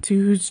everybody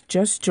who's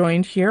just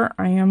joined here.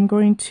 I am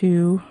going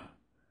to,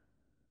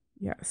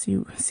 yeah,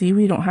 see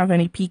we don't have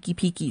any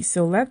peeky.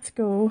 So let's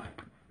go,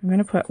 I'm going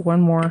to put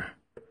one more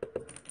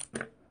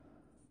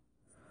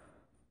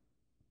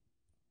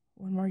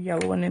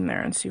yellow one in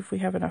there and see if we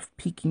have enough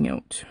peeking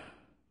out.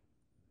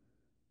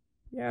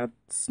 Yeah,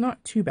 it's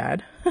not too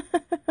bad.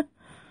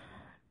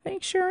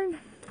 Thanks, Sharon.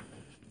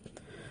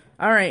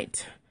 All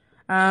right.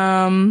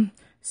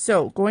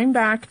 So going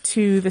back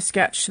to the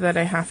sketch that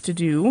I have to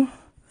do,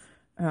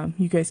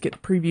 you guys get the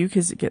preview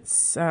because it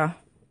gets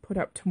put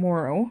up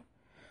tomorrow.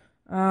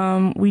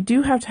 We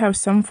do have to have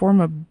some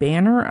form of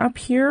banner up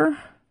here.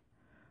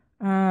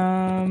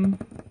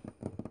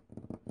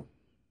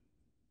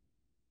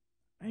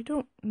 I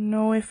don't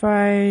know if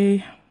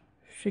I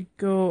should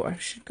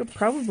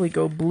probably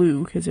go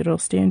blue because it'll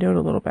stand out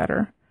a little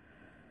better.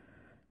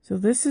 So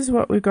this is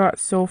what we got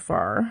so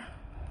far.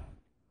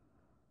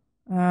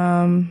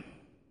 I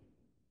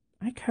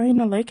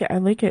kind of like it. I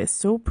like it. It's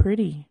so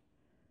pretty.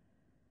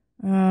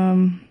 But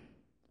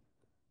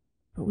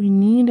we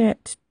need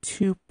it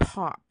to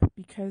pop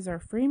because our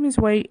frame is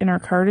white and our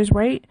card is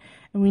white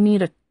and we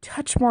need a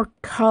touch more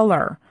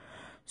color.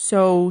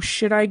 So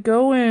should I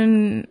go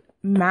and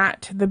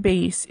matte the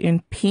base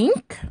in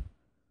pink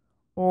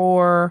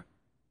or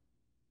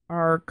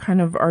our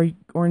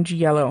orangey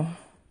yellow?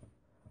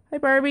 Hi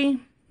Barbie.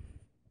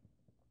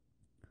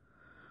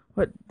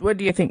 What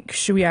do you think?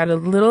 Should we add a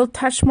little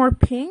touch more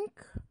pink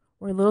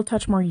or a little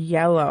touch more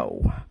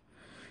yellow?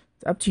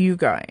 It's up to you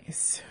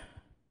guys.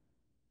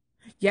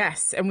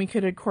 Yes, and we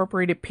could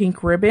incorporate a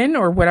pink ribbon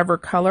or whatever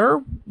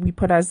color we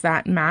put as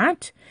that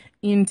matte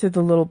into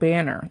the little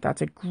banner.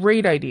 That's a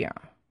great idea.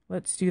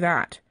 Let's do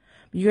that.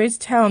 You guys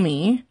tell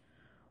me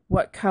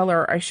what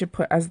color I should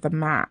put as the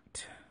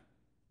matte.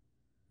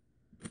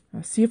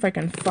 I'll see if I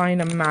can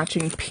find a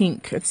matching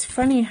pink. It's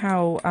funny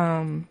how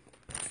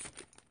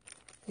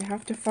you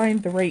have to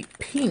find the right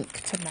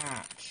pink to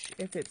match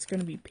if it's going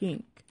to be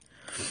pink.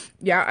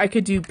 Yeah, I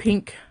could do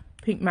pink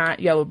matte,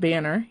 yellow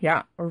banner.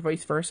 Yeah, or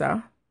vice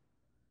versa.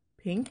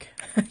 Pink.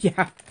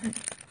 Yeah.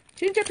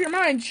 Change up your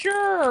mind.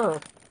 Sure.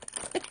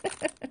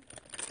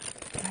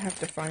 I have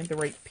to find the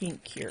right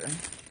pink here.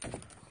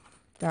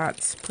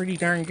 That's pretty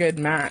darn good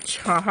match.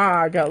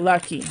 Haha, I got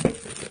lucky.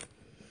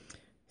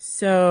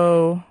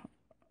 So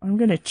I'm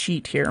going to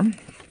cheat here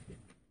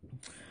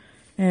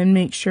and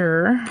make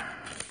sure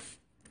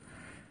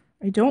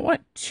I don't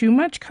want too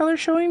much color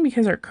showing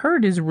because our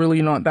card is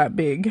really not that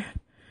big.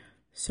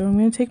 So I'm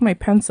going to take my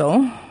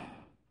pencil.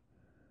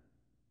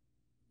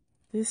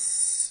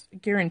 This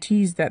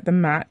guarantees that the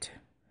mat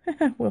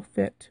will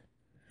fit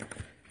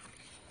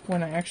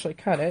when I actually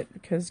cut it,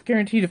 because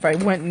guaranteed if I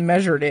went and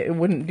measured it, it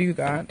wouldn't do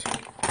that.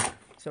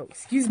 So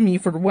excuse me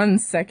for 1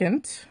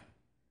 second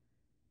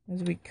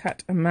as we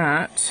cut a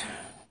mat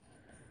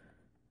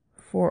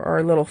for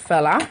our little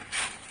fella.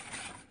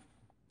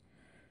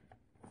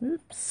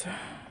 Oops.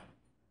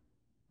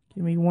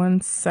 Give me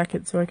 1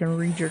 second so I can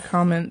read your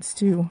comments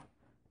too.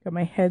 Got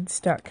my head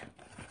stuck.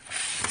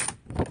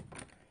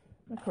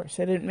 Of course,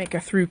 I didn't make a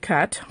through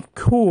cut. Of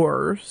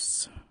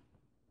course.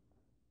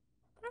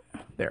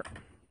 There.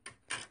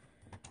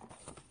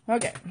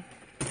 Okay.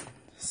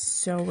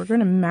 So we're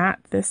going to mat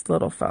this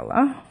little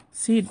fella.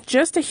 See,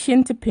 just a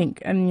hint of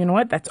pink. And you know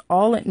what? That's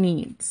all it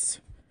needs.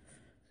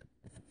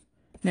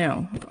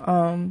 Now,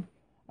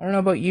 I don't know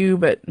about you,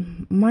 but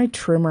my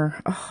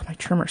trimmer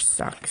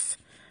sucks.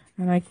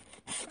 And I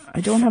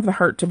don't have the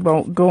heart to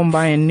go and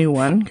buy a new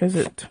one because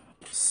it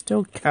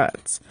still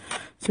cuts.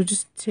 So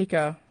just take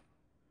a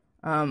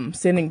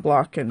sanding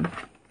block and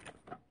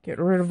get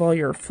rid of all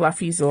your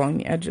fluffies along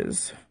the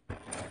edges.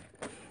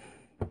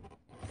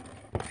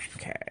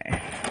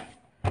 Okay.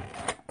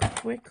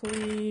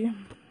 Quickly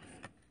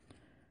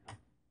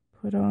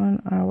put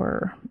on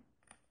our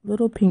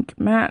little pink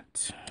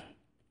mat.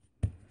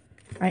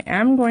 I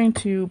am going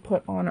to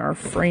put on our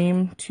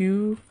frame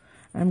too.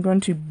 I'm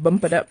going to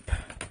bump it up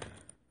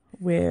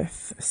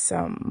with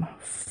some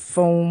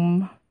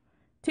foam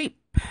tape.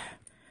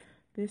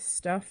 This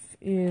stuff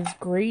is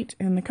great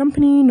and the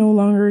company no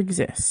longer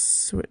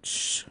exists,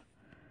 which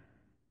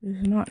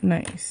is not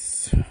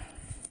nice.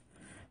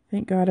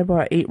 Thank God I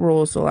bought 8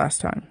 rolls the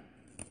last time.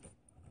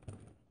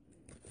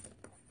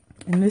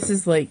 And this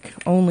is like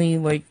only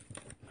like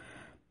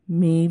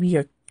maybe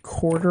a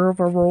quarter of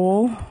a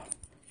roll.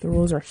 The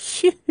rolls are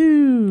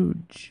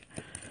huge.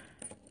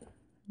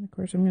 And of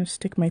course I'm going to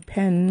stick my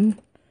pen.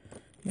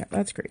 Yeah,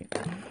 that's great.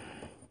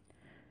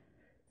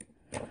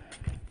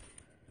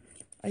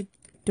 I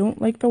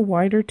don't like the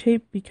wider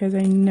tape because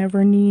I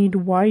never need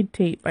wide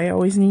tape. I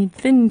always need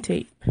thin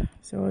tape.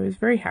 So I was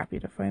very happy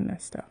to find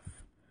this stuff.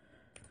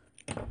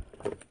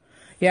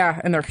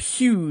 Yeah, and they're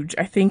huge.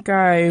 I think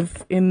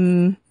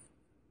in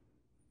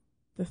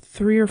the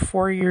 3 or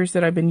 4 years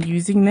that I've been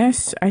using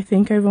this, I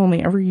think I've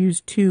only ever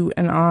used 2,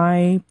 and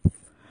I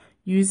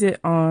use it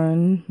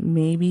on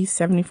maybe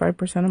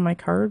 75% of my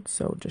cards,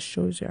 so it just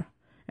shows you.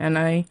 And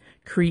I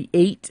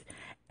create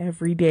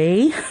every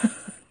day,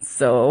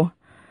 so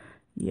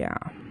yeah.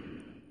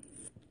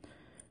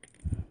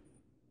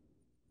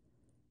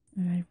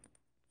 And I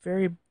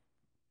very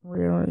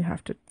rarely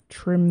have to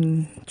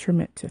trim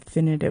it to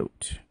thin it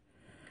out.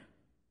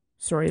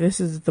 Sorry, this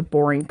is the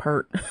boring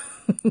part.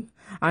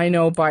 I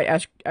know, buy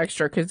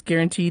extra because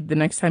guaranteed the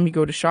next time you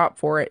go to shop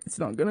for it, it's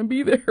not going to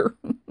be there.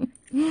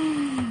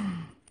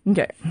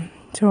 Okay,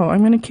 so I'm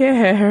going to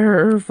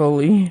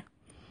carefully.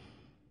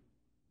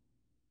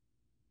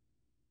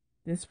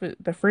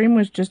 The frame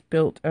was just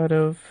built out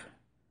of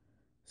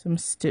some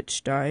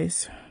stitch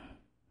dies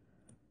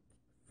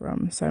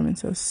from Simon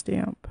Says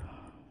Stamp.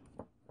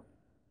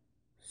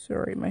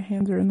 Sorry, my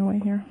hands are in the way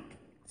here.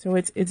 So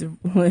it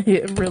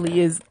really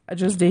is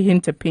just a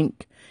hint of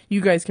pink. You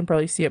guys can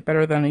probably see it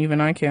better than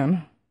even I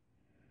can.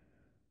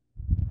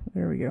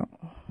 There we go.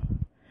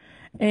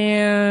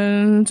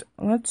 And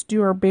let's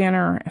do our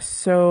banner.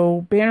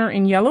 So banner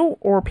in yellow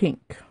or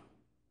pink?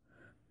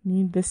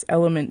 Need this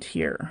element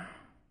here.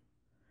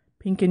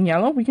 Pink and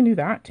yellow, we can do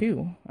that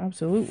too.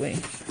 Absolutely.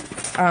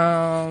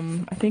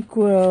 I think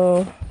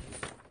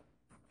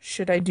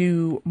should I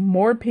do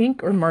more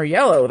pink or more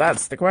yellow?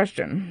 That's the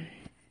question.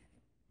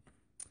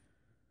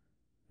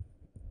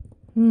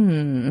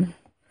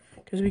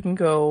 Because we can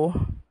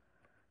go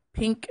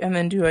pink and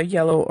then do a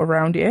yellow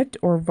around it,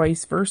 or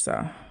vice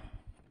versa.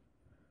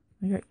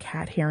 I got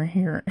cat hair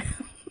here.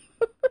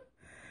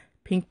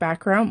 Pink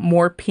background,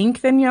 more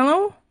pink than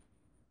yellow?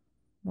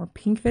 More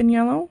pink than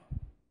yellow?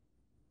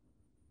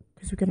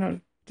 Because we're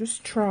gonna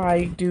just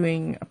try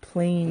doing a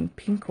plain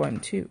pink one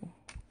too.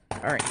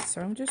 Alright,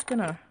 so I'm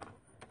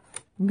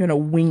gonna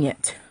wing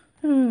it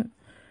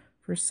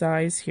for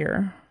size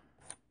here.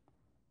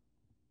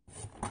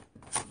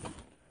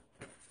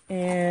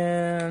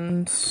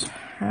 And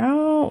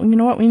you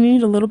know what, we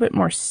need a little bit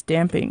more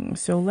stamping.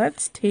 So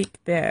let's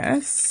take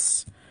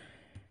this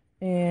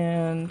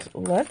and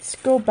let's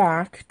go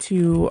back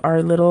to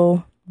our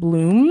little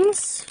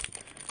blooms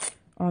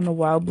on the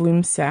Wild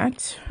Bloom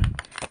set.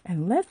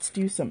 And let's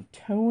do some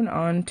tone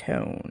on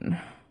tone.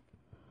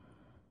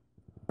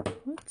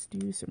 Let's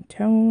do some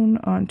tone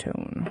on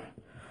tone.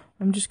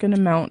 I'm just going to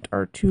mount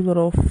our 2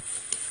 little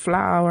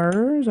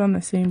flowers on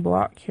the same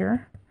block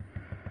here.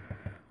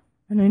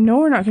 And I know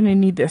we're not going to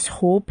need this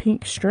whole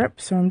pink strip,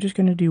 so I'm just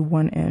going to do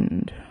one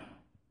end.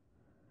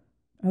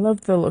 I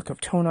love the look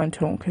of tone on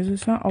tone because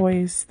it's not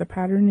always, the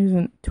pattern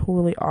isn't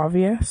totally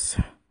obvious,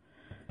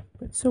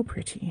 but it's so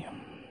pretty.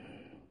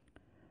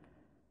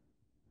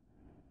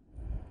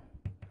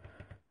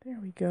 There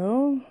we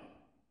go.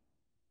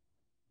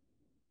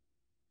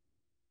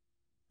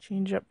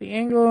 Change up the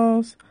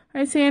angles.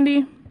 Hi,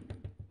 Sandy.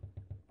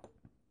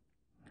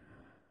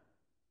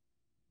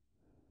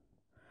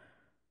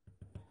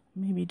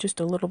 Maybe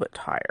just a little bit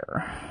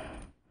higher.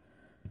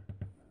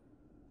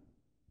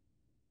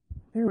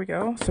 There we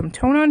go. Some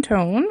tone on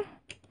tone.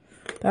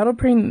 That'll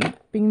bring the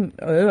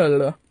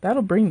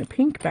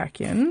pink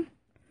back in.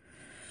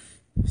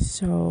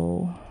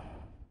 So,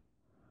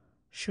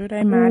 should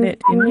I mat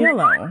it in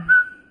yellow?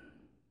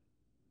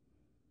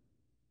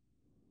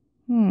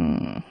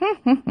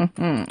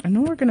 I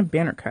know we're gonna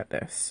banner cut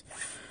this.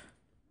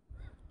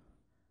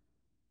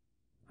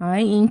 Hi,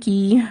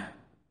 Inky.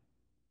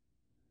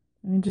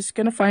 I'm just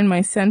gonna find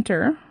my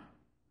center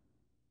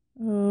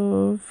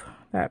of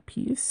that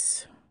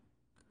piece.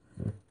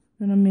 I'm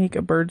gonna make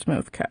a bird's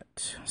mouth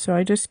cut. So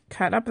I just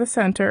cut up the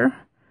center,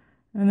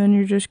 and then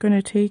you're just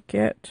gonna take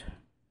it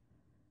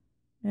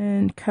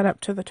and cut up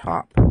to the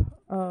top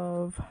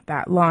of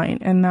that line,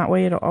 and that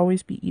way it'll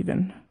always be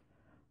even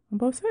on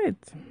both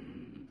sides.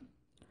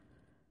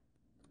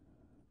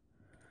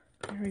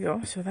 There we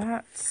go. So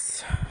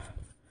that's...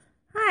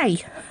 Hi!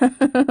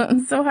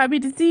 I'm so happy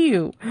to see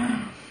you.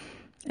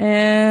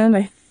 And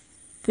I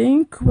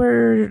think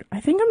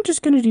I'm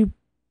just gonna do...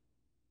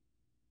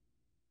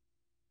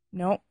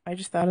 No, I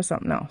just thought of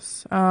something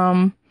else.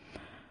 How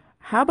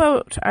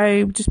about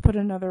I just put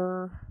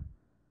another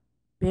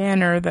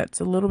banner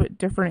that's a little bit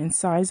different in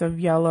size of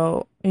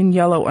yellow, in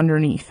yellow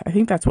underneath. I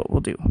think that's what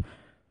we'll do.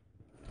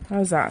 How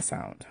does that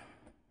sound?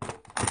 I'm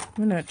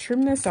gonna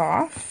trim this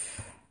off,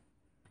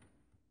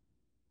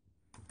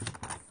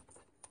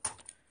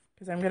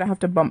 because I'm gonna have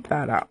to bump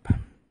that up.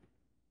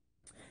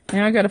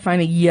 Now I gotta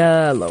find a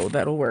yellow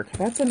that'll work.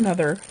 That's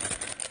another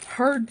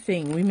hard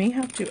thing. We may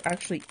have to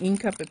actually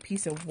ink up a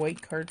piece of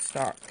white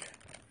cardstock.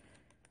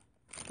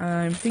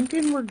 I'm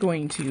thinking we're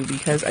going to,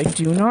 because I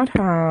do not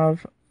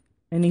have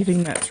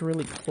anything that's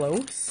really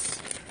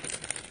close.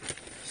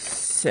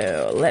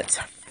 So let's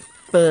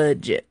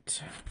fudge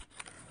it.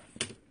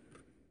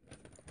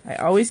 I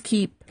always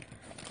keep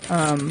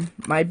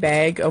my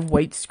bag of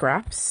white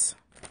scraps,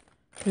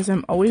 because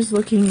I'm always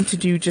looking to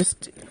do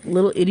just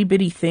little itty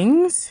bitty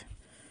things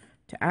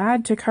to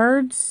add to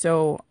cards.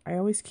 So I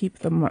always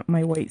keep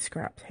my white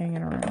scraps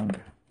hanging around.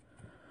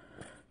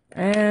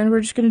 And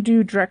we're just going to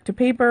do direct to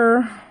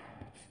paper.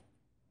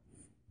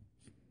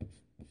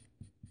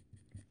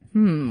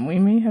 We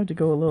may have to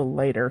go a little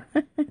lighter.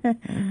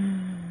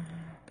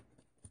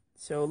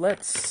 So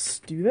let's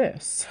do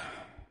this.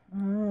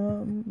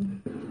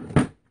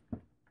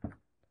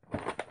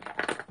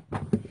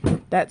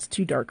 That's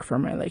too dark for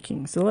my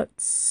liking, so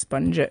let's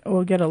sponge it.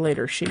 We'll get a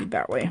lighter shade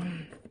that way.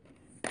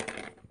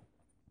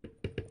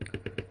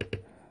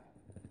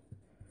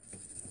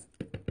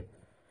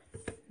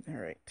 All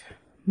right.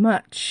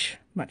 Much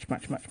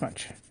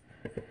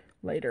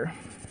lighter.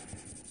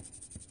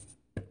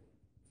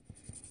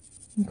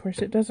 Of course,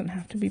 it doesn't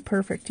have to be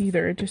perfect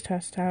either. It just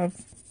has to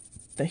have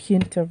the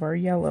hint of our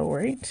yellow,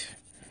 right?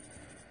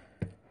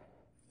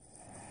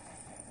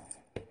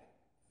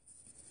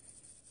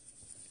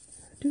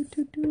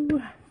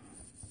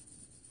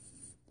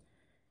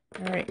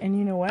 Alright, and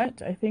you know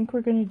what? I think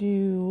we're going to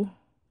do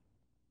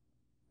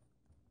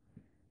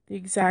the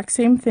exact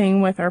same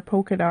thing with our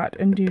polka dot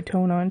and do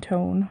tone on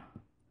tone.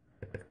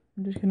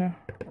 I'm just going to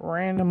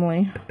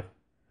randomly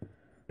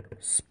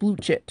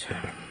splooch it.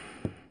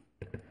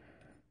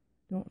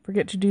 Don't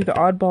forget to do the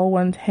oddball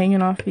ones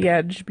hanging off the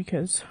edge,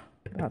 because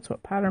that's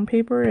what pattern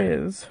paper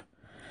is.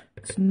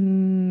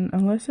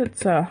 Unless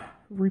it's a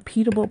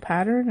repeatable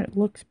pattern, it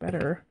looks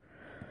better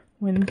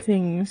when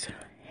things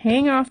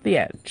hang off the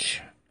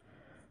edge.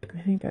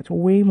 I think that's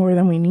way more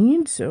than we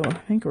need, so I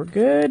think we're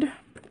good.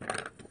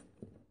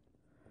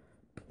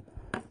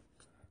 I'm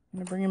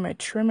going to bring in my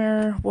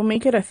trimmer. We'll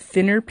make it a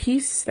thinner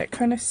piece that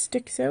kind of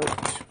sticks out.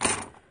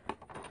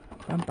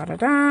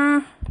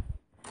 Dum-ba-da-da.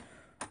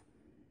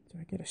 So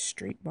I get a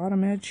straight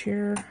bottom edge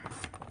here.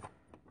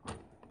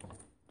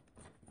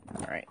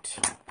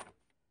 Alright.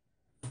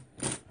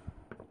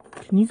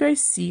 Can you guys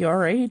see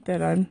alright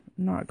that I'm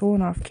not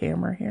going off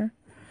camera here?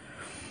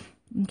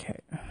 Okay.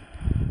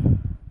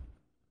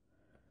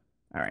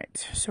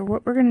 Alright, so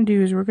what we're going to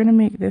do is we're going to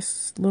make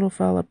this little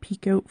fella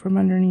peek out from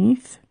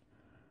underneath.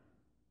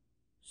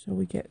 So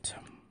we get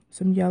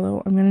some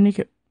yellow. I'm going to make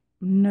it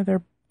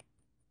another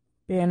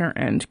banner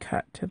end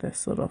cut to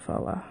this little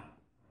fella.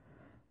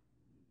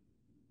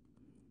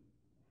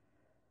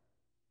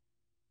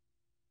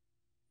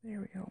 There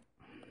we go.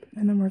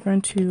 And then we're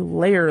going to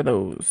layer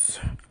those.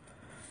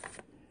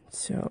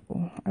 So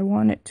I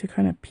want it to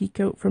kind of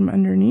peek out from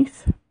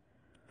underneath.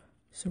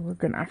 So we're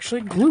going to actually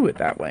glue it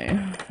that way,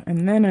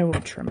 and then I will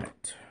trim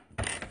it.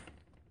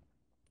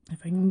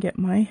 If I can get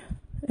my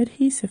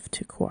adhesive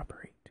to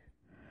cooperate.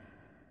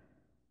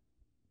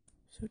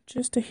 So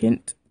just a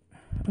hint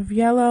of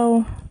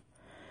yellow.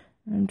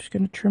 I'm just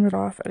going to trim it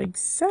off at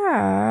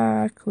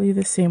exactly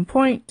the same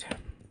point.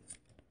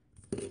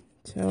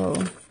 So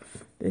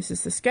this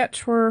is the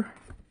sketch we're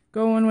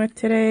going with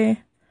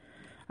today.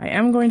 I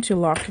am going to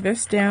lock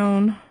this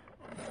down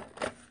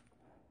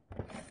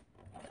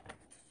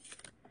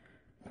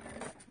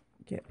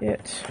get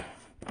it.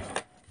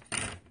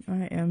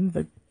 I am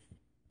the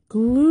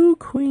glue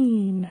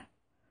queen.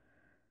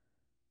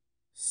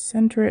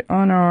 Center it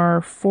on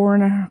our 4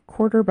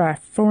 1/4 by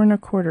 4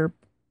 1/4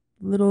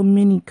 little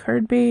mini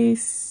card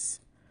base.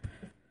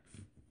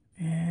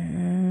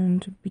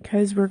 And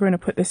because we're going to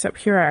put this up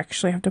here, I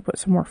actually have to put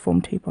some more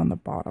foam tape on the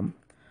bottom.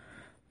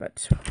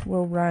 But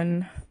we'll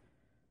run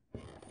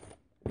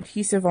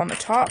adhesive on the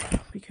top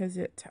because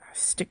it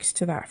sticks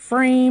to that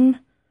frame.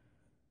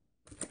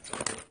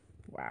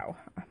 Wow,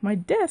 my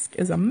desk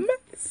is a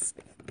mess.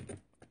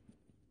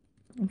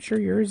 I'm sure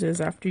yours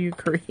is after you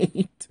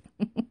create.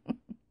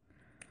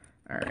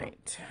 All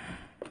right.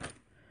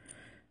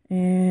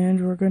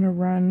 And we're going to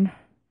run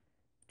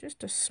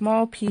just a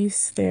small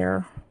piece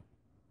there.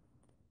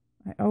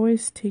 I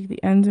always take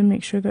the ends and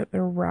make sure that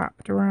they're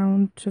wrapped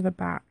around to the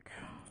back.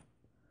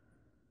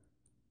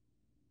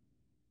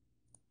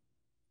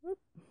 Oop,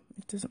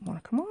 it doesn't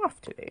want to come off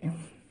today.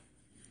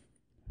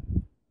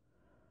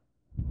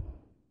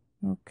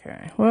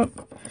 Okay, well,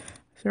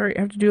 sorry,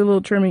 I have to do a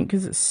little trimming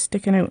because it's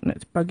sticking out and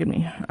it's bugging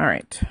me. All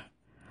right.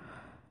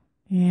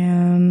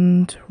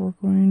 And we're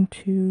going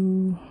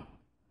to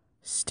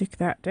stick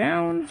that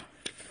down.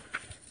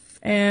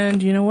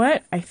 And you know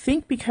what? I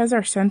think because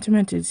our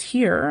sentiment is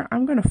here,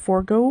 I'm going to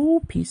forego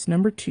piece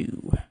number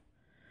 2.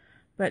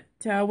 But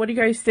what do you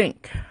guys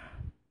think?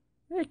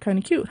 Kind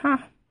of cute, huh?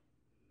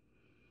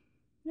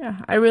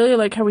 Yeah, I really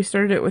like how we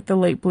started it with the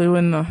light blue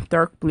and the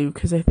dark blue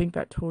because I think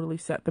that totally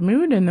set the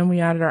mood. And then we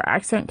added our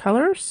accent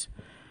colors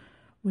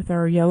with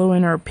our yellow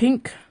and our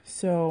pink.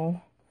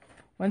 So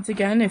once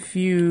again, if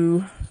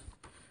you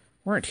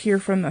weren't here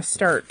from the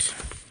start,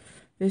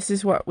 this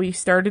is what we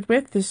started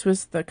with. This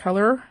was the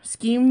color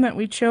scheme that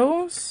we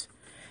chose.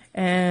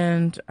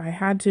 And I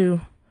had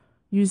to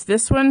use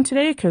this one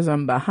today because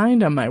I'm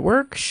behind on my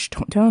work. Shh,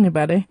 don't tell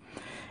anybody.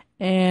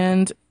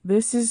 And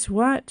this is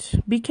what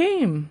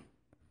became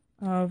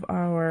of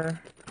our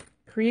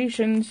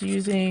creations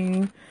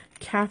using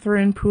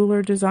Catherine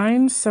Pooler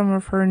Designs, some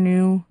of her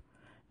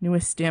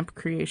newest stamp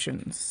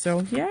creations.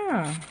 So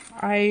yeah,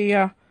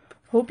 I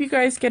hope you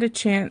guys get a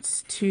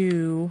chance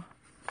to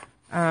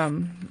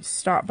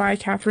stop by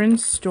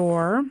Catherine's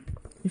store.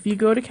 If you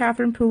go to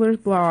Catherine Pooler's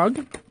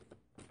blog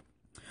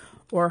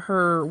or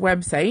her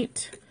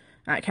website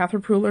at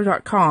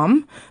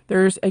catherinepooler.com,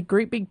 there's a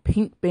great big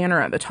pink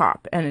banner at the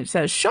top and it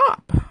says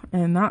shop,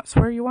 and that's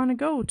where you want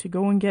to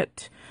go and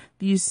get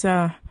these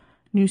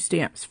new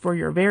stamps for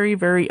your very,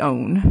 very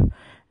own.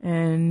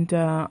 And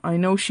I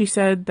know she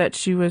said that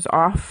she was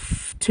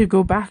off to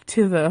go back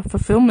to the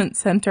fulfillment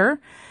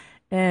center,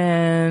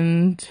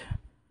 and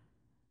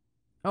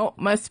oh,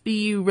 must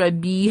be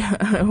Red Bee.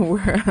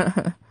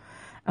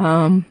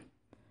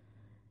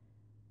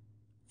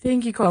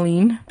 Thank you,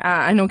 Colleen.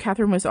 I know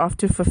Catherine was off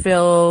to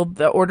fulfill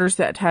the orders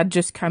that had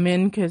just come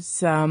in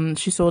because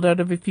she sold out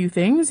of a few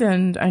things,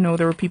 and I know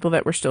there were people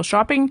that were still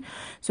shopping,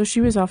 so she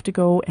was off to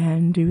go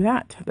and do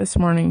that this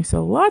morning.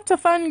 So lots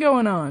of fun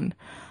going on.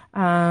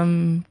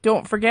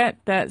 Don't forget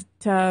that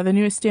the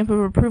newest stamp of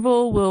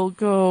approval will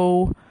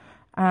go.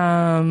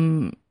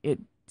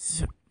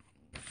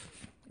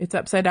 It's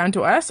upside down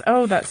to us.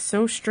 Oh, that's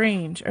so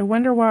strange. I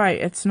wonder why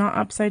it's not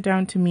upside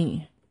down to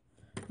me.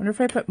 I wonder if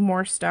I put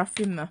more stuff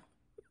in the...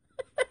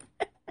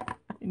 I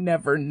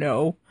never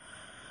know.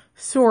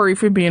 Sorry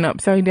for being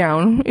upside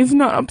down. It's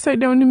not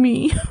upside down to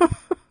me.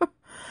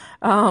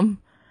 The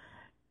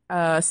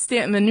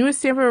newest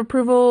stamp of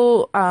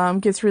approval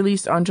gets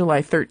released on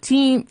July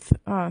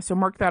 13th. So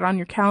mark that on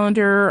your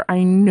calendar.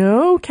 I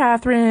know,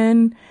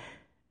 Catherine,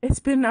 it's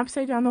been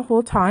upside down the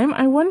whole time.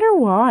 I wonder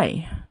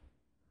why.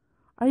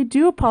 I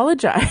do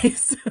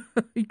apologize.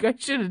 You guys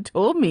should have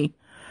told me.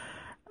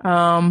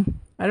 I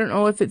don't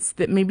know if it's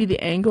that maybe the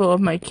angle of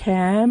my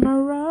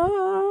camera.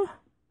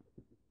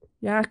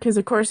 Yeah, because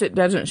of course it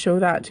doesn't show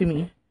that to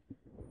me.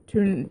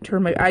 Turn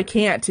my, I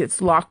can't.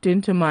 It's locked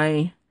into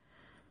my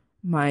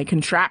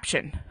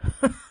contraption.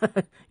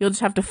 You'll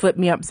just have to flip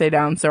me upside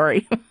down.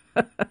 Sorry.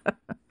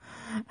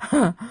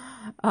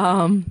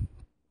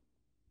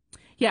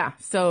 Yeah,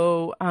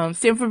 so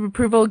stamp of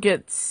approval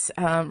gets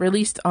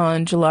released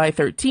on July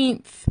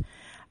 13th.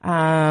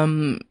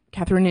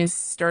 Catherine is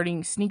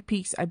starting sneak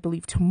peeks, I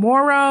believe,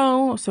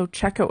 tomorrow. So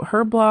check out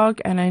her blog.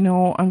 And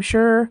I'm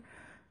sure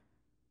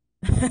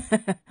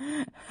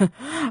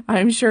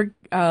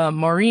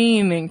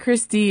Maureen and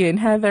Christy and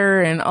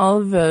Heather and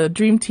all the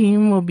dream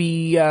team will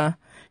be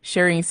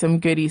sharing some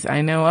goodies.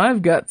 I know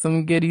I've got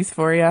some goodies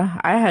for you.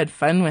 I had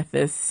fun with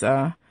this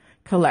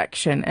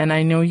collection, and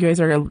I know you guys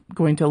are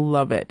going to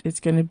love it. It's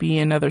going to be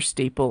another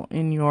staple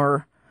in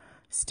your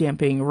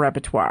stamping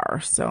repertoire.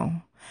 So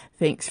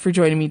thanks for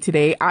joining me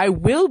today. I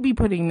will be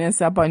putting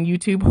this up on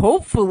YouTube.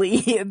 Hopefully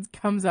it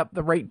comes up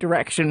the right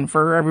direction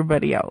for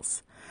everybody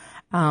else.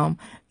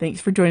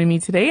 Thanks for joining me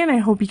today, and I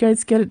hope you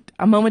guys get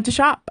a moment to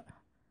shop.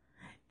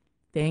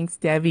 Thanks,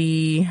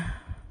 Debbie.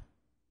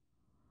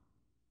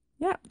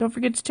 Yeah, don't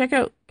forget to check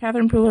out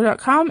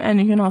catherinepooler.com, and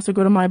you can also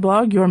go to my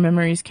blog, Your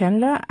Memories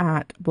Canada,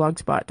 at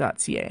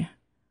blogspot.ca.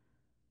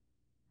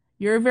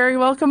 You're very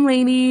welcome,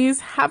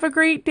 ladies. Have a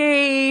great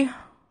day.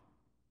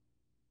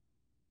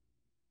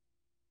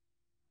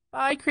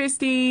 Bye,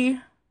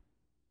 Christy.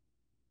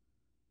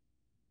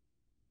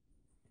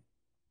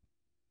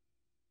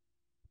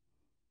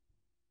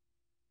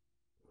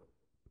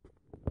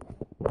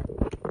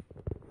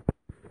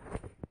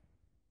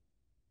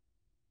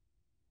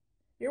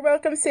 You're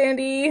welcome,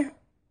 Sandy.